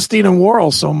hate Justine and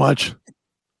Worrell so much?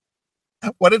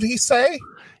 What did he say?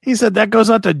 He said that goes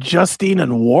out to Justine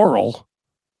and Worrell,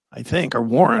 I think, or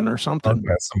Warren or something.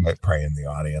 Okay, somebody pray in the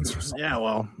audience or something. Yeah,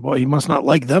 well, boy, he must not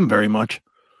like them very much.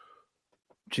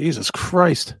 Jesus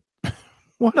Christ.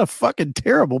 What a fucking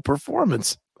terrible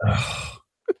performance.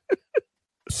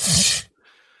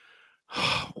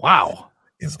 Wow.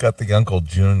 He's got the Uncle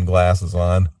June glasses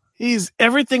on.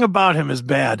 Everything about him is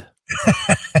bad.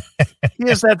 He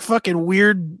has that fucking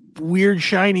weird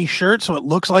shiny shirt, so it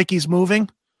looks like he's moving.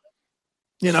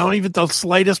 Even the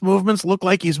slightest movements look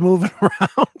like he's moving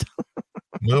around.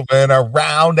 Moving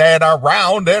around and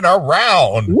around and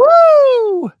around.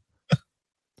 Woo!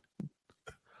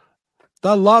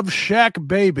 The Love Shack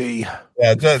baby.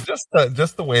 Yeah, just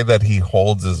the way that he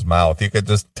holds his mouth, you could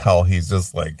just tell he's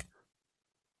just like.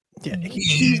 Yeah,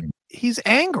 he's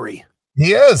angry.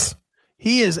 He is.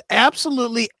 He is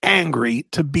absolutely angry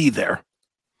to be there.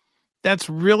 That's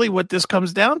really what this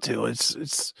comes down to.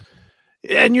 It's,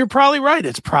 and you're probably right.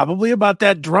 It's probably about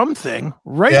that drum thing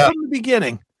from the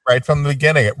beginning. Right from the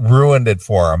beginning, it ruined it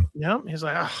for him. Yep. He's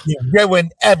like, you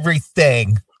ruined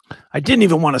everything. I didn't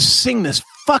even want to sing this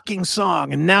fucking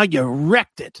song, and now you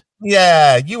wrecked it.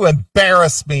 Yeah, you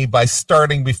embarrassed me by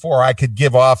starting before I could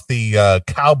give off the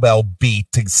cowbell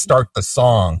beat to start the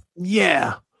song.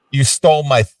 Yeah. You stole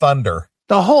my thunder.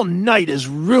 The whole night is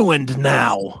ruined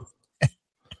now.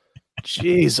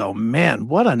 Jeez, oh man,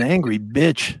 what an angry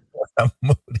bitch. What a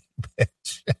moody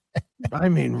bitch. I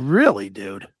mean, really,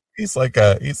 dude. He's like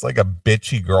a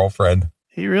bitchy girlfriend.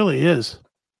 He really is.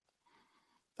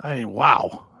 I mean,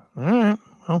 wow. All right.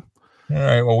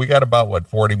 Well, we got about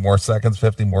 40 more seconds,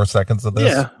 50 more seconds of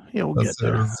this. Yeah, we'll get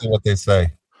there. Let's see what they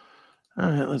say. All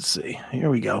right, let's see. Here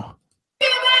we go.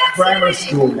 Grammar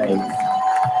school mates.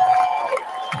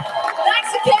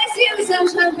 Thanks to Casey and the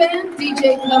Sunshine Band,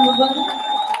 DJ number 1.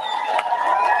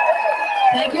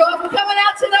 Thank you all for coming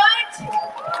out tonight.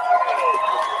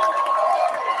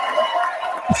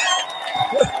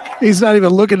 He's not even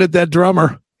looking at that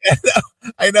drummer.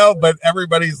 I know, but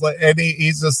everybody's like, and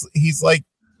he's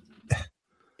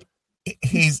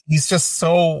just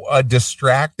so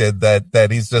distracted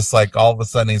that he's just like, all of a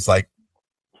sudden he's like,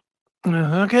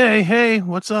 okay, hey,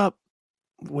 what's up?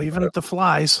 Waving at the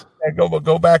flies.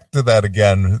 Go back to that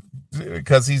again,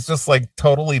 because he's just like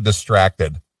totally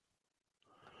distracted.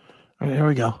 All right, here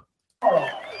we go.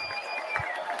 Thank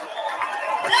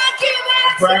you,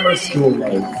 Grammar school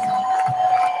mates.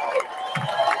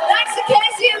 Thanks to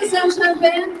Casey and the Sunshine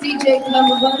Band, DJ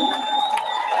number 1.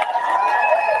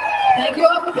 Thank you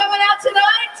all for coming out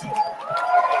tonight.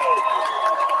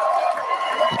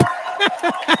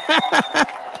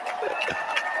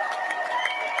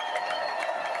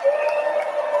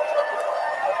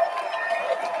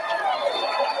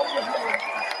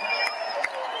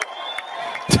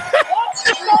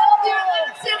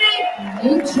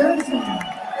 New Jersey.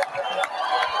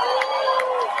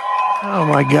 Oh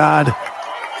my God.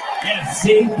 Yeah,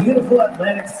 see, beautiful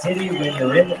Atlantic City when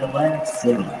you're in Atlantic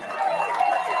City.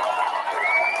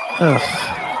 Ugh.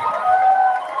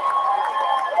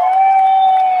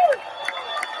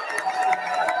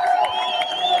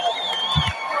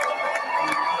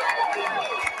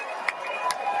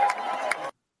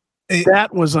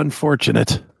 That was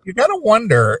unfortunate. You got to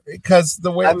wonder because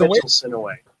the way Mitchelson the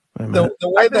way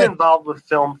I've been that involved with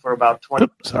film for about 20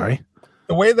 Oops, sorry.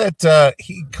 the way that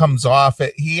he comes off,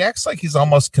 he acts like he's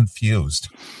almost confused.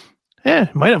 Yeah,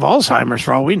 might have Alzheimer's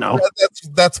for all we know.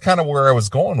 That's kind of where I was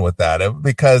going with that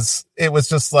because it was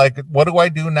just like, what do I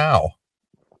do now?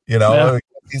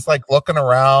 He's like looking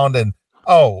around and,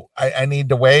 I need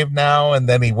to wave now. And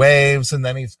then he waves and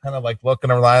then he's kind of like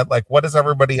looking around like, what is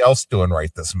everybody else doing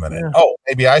right this minute? Yeah. Oh,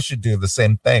 maybe I should do the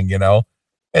same thing,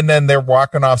 And then they're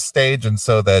walking off stage. And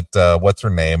so that, what's her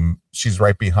name? She's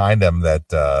right behind him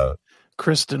that,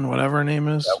 Kristen, whatever her name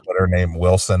is. What her name?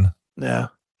 Wilson. Yeah.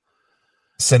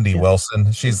 Cindy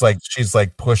Wilson. She's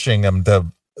like pushing him to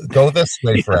go this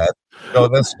way, Fred. Go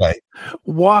this way.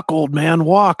 Walk, old man,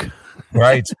 walk.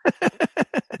 Right.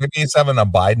 Maybe he's having a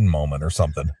Biden moment or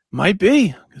something. Might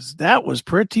be, because that was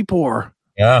pretty poor.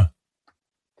 Yeah.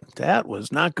 That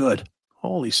was not good.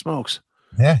 Holy smokes.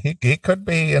 Yeah, he could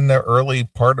be in the early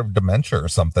part of dementia or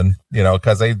something,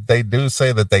 because they do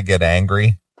say that they get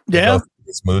angry. Yeah.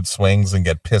 His mood swings and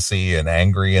get pissy and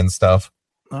angry and stuff.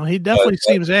 Well, he definitely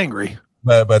seems angry.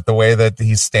 But the way that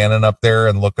he's standing up there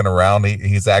and looking around,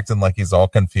 he's acting like he's all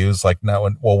confused. Like, no,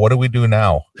 well, what do we do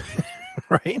now?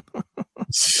 Right.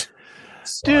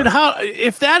 Dude,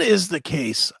 if that is the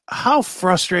case, how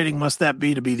frustrating must that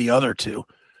be to be the other two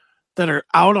that are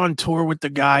out on tour with the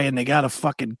guy and they got to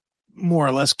fucking more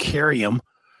or less carry him?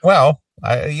 Well,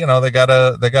 they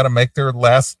gotta make their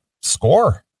last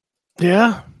score.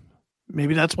 Yeah.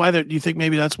 Maybe that's why do you think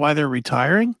maybe that's why they're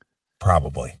retiring?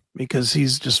 Probably. Because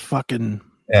he's just fucking.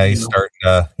 Yeah, he's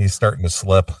starting to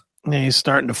slip. Yeah, he's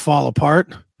starting to fall apart.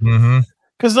 Mm-hmm.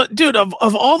 Because, dude,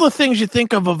 of all the things you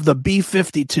think of the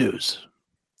B-52s,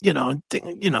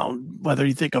 whether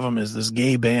you think of them as this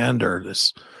gay band or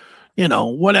this,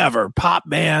 whatever, pop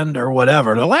band or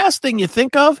whatever, the last thing you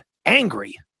think of,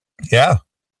 angry. Yeah.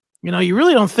 You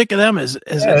really don't think of them as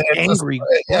an angry.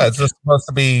 It's just supposed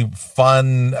to be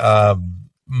fun,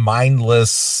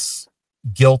 mindless,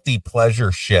 guilty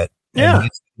pleasure shit. Yeah. And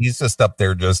he's just up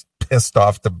there just pissed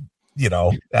off at the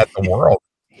world.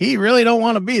 He really don't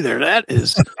want to be there. That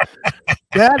is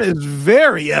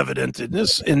very evident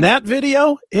in that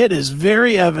video. It is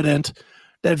very evident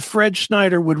that Fred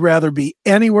Schneider would rather be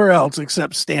anywhere else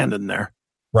except standing there.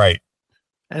 Right.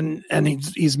 And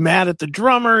he's mad at the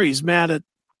drummer. He's mad at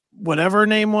whatever her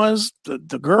name was,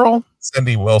 the girl.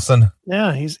 Cindy Wilson.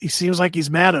 Yeah, he seems like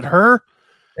he's mad at her.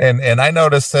 And I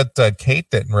noticed that Kate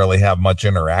didn't really have much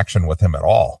interaction with him at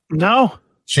all. No.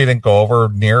 She didn't go over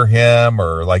near him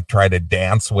or like try to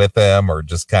dance with him or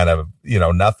just kind of,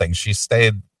 nothing. She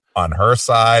stayed on her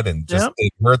side and just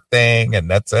did her thing.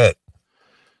 And that's it.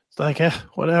 It's like,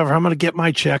 whatever. I'm going to get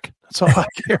my check. That's all I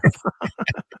care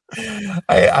about.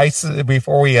 I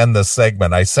before we end this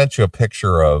segment, I sent you a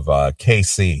picture of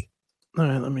KC. All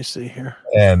right, let me see here.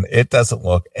 And it doesn't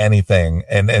look anything.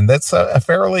 And that's a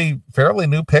fairly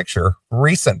new picture,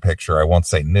 recent picture. I won't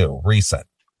say new, recent.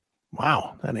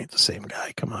 Wow, that ain't the same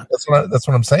guy. Come on. That's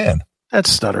what I'm saying. That's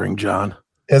Stuttering John.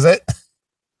 Is it?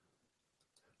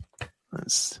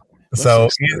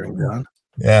 Stuttering John.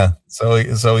 Yeah. So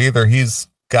either he's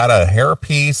got a hair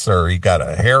piece or he got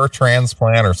a hair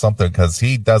transplant or something because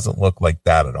he doesn't look like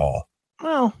that at all.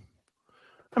 Well,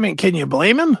 I mean, can you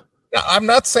blame him? I'm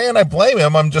not saying I blame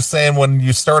him. I'm just saying when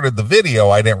you started the video,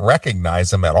 I didn't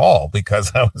recognize him at all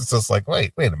because I was just like,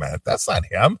 wait a minute. That's not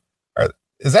him.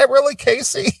 Is that really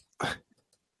Casey?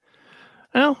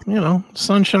 Well,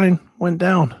 sunshine went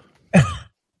down.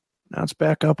 Now it's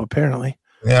back up, apparently.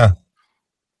 Yeah.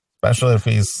 Especially if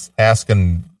he's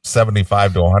asking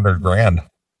 75 to 100 grand.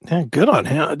 Yeah, good on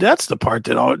him. That's the part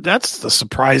that's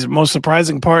the most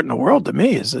surprising part in the world to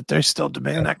me is that they still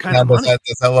demand that kind of money.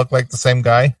 Does that look like the same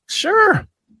guy? Sure.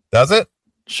 Does it?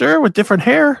 Sure, with different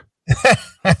hair.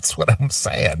 That's what I'm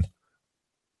saying.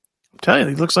 I'm telling you,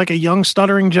 he looks like a young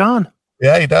Stuttering John.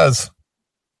 Yeah, he does.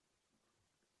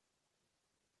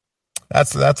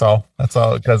 That's all. That's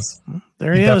all. Because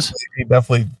there he is. He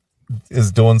definitely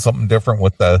is doing something different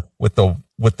with the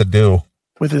do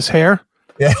with his hair.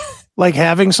 Yeah, like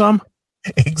having some.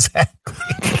 Exactly.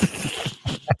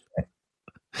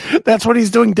 That's what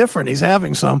he's doing different. He's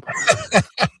having some.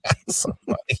 So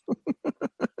funny.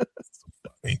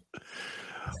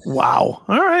 Wow.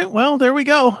 All right. Well, there we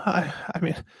go. I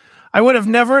mean, I would have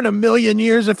never in a million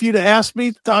years, if you'd asked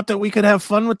me, thought that we could have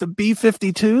fun with the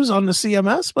B-52s on the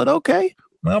CMS, but okay.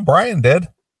 Well, Brian did.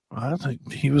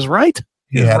 He was right.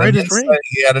 He had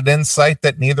an insight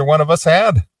that neither one of us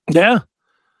had. Yeah.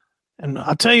 And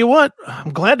I'll tell you what,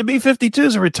 I'm glad the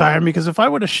B-52s are retiring because if I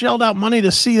would have shelled out money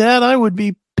to see that, I would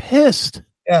be pissed.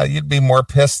 Yeah, you'd be more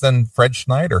pissed than Fred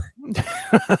Schneider.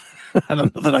 I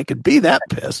don't know that I could be that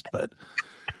pissed, but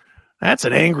that's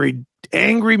an angry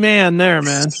man there,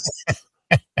 man.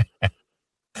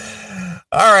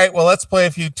 All right, well, let's play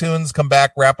a few tunes, come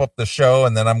back, wrap up the show,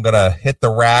 and then I'm going to hit the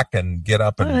rack and get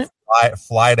up and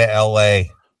fly to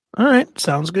L.A. All right,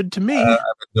 sounds good to me. I've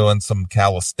been doing some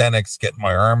calisthenics, getting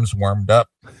my arms warmed up.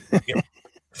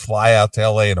 Fly out to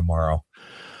L.A. tomorrow.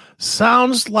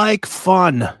 Sounds like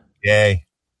fun. Yay.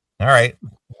 All right.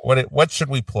 What should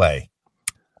we play?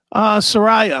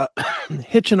 Soraya,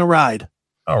 Hitching a Ride.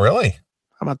 Oh, really?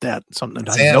 How about that? Something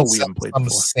that I know we haven't played before.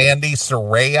 Sandy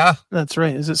Soraya? That's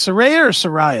right. Is it Soraya or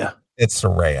Soraya? It's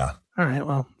Soraya. All right.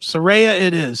 Well, Soraya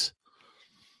it is.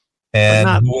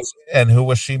 And who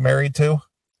was she married to?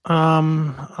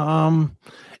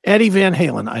 Eddie Van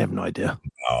Halen. I have no idea.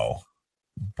 Oh,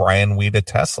 Brian Weta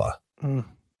Tesla.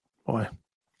 Boy,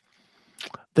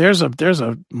 there's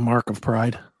a mark of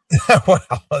pride. Well,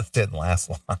 it didn't last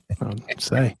long. I'd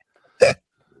say.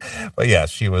 But yeah,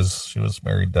 she was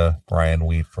married to Brian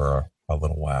Wheat for a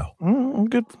little while.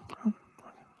 Good.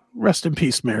 Rest in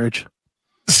peace, marriage.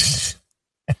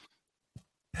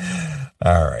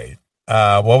 All right.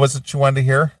 What was it you wanted to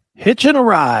hear? Hitching a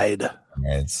Ride.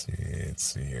 Let's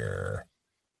see here.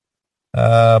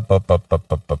 But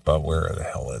where the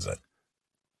hell is it?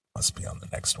 Must be on the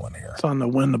next one here. It's on the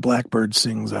When the Blackbird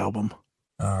Sings album.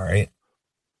 All right.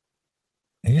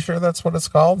 Are you sure that's what it's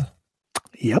called?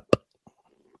 Yep.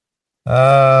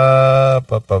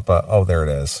 Oh, there it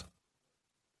is.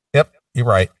 Yep, you're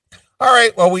right. All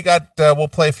right. Well, we'll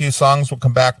play a few songs. We'll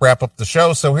come back, wrap up the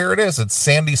show. So here it is. It's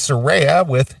Sandy Soraya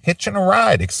with Hitching a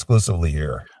Ride exclusively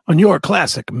here on your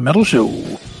Classic Metal Show.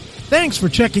 Thanks for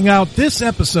checking out this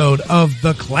episode of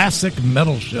The Classic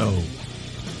Metal Show.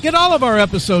 Get all of our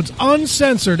episodes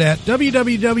uncensored at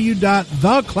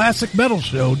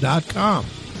www.theclassicmetalshow.com.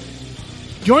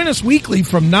 Join us weekly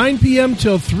from 9 p.m.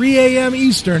 till 3 a.m.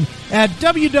 Eastern at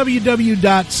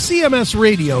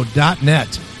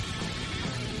www.cmsradio.net.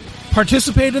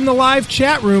 Participate in the live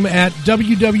chat room at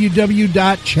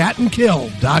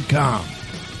www.chatandkill.com.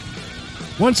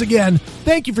 Once again,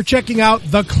 thank you for checking out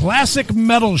The Classic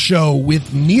Metal Show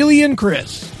with Neely and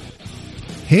Chris.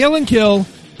 Hail and kill,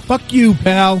 fuck you,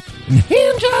 pal, and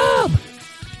hand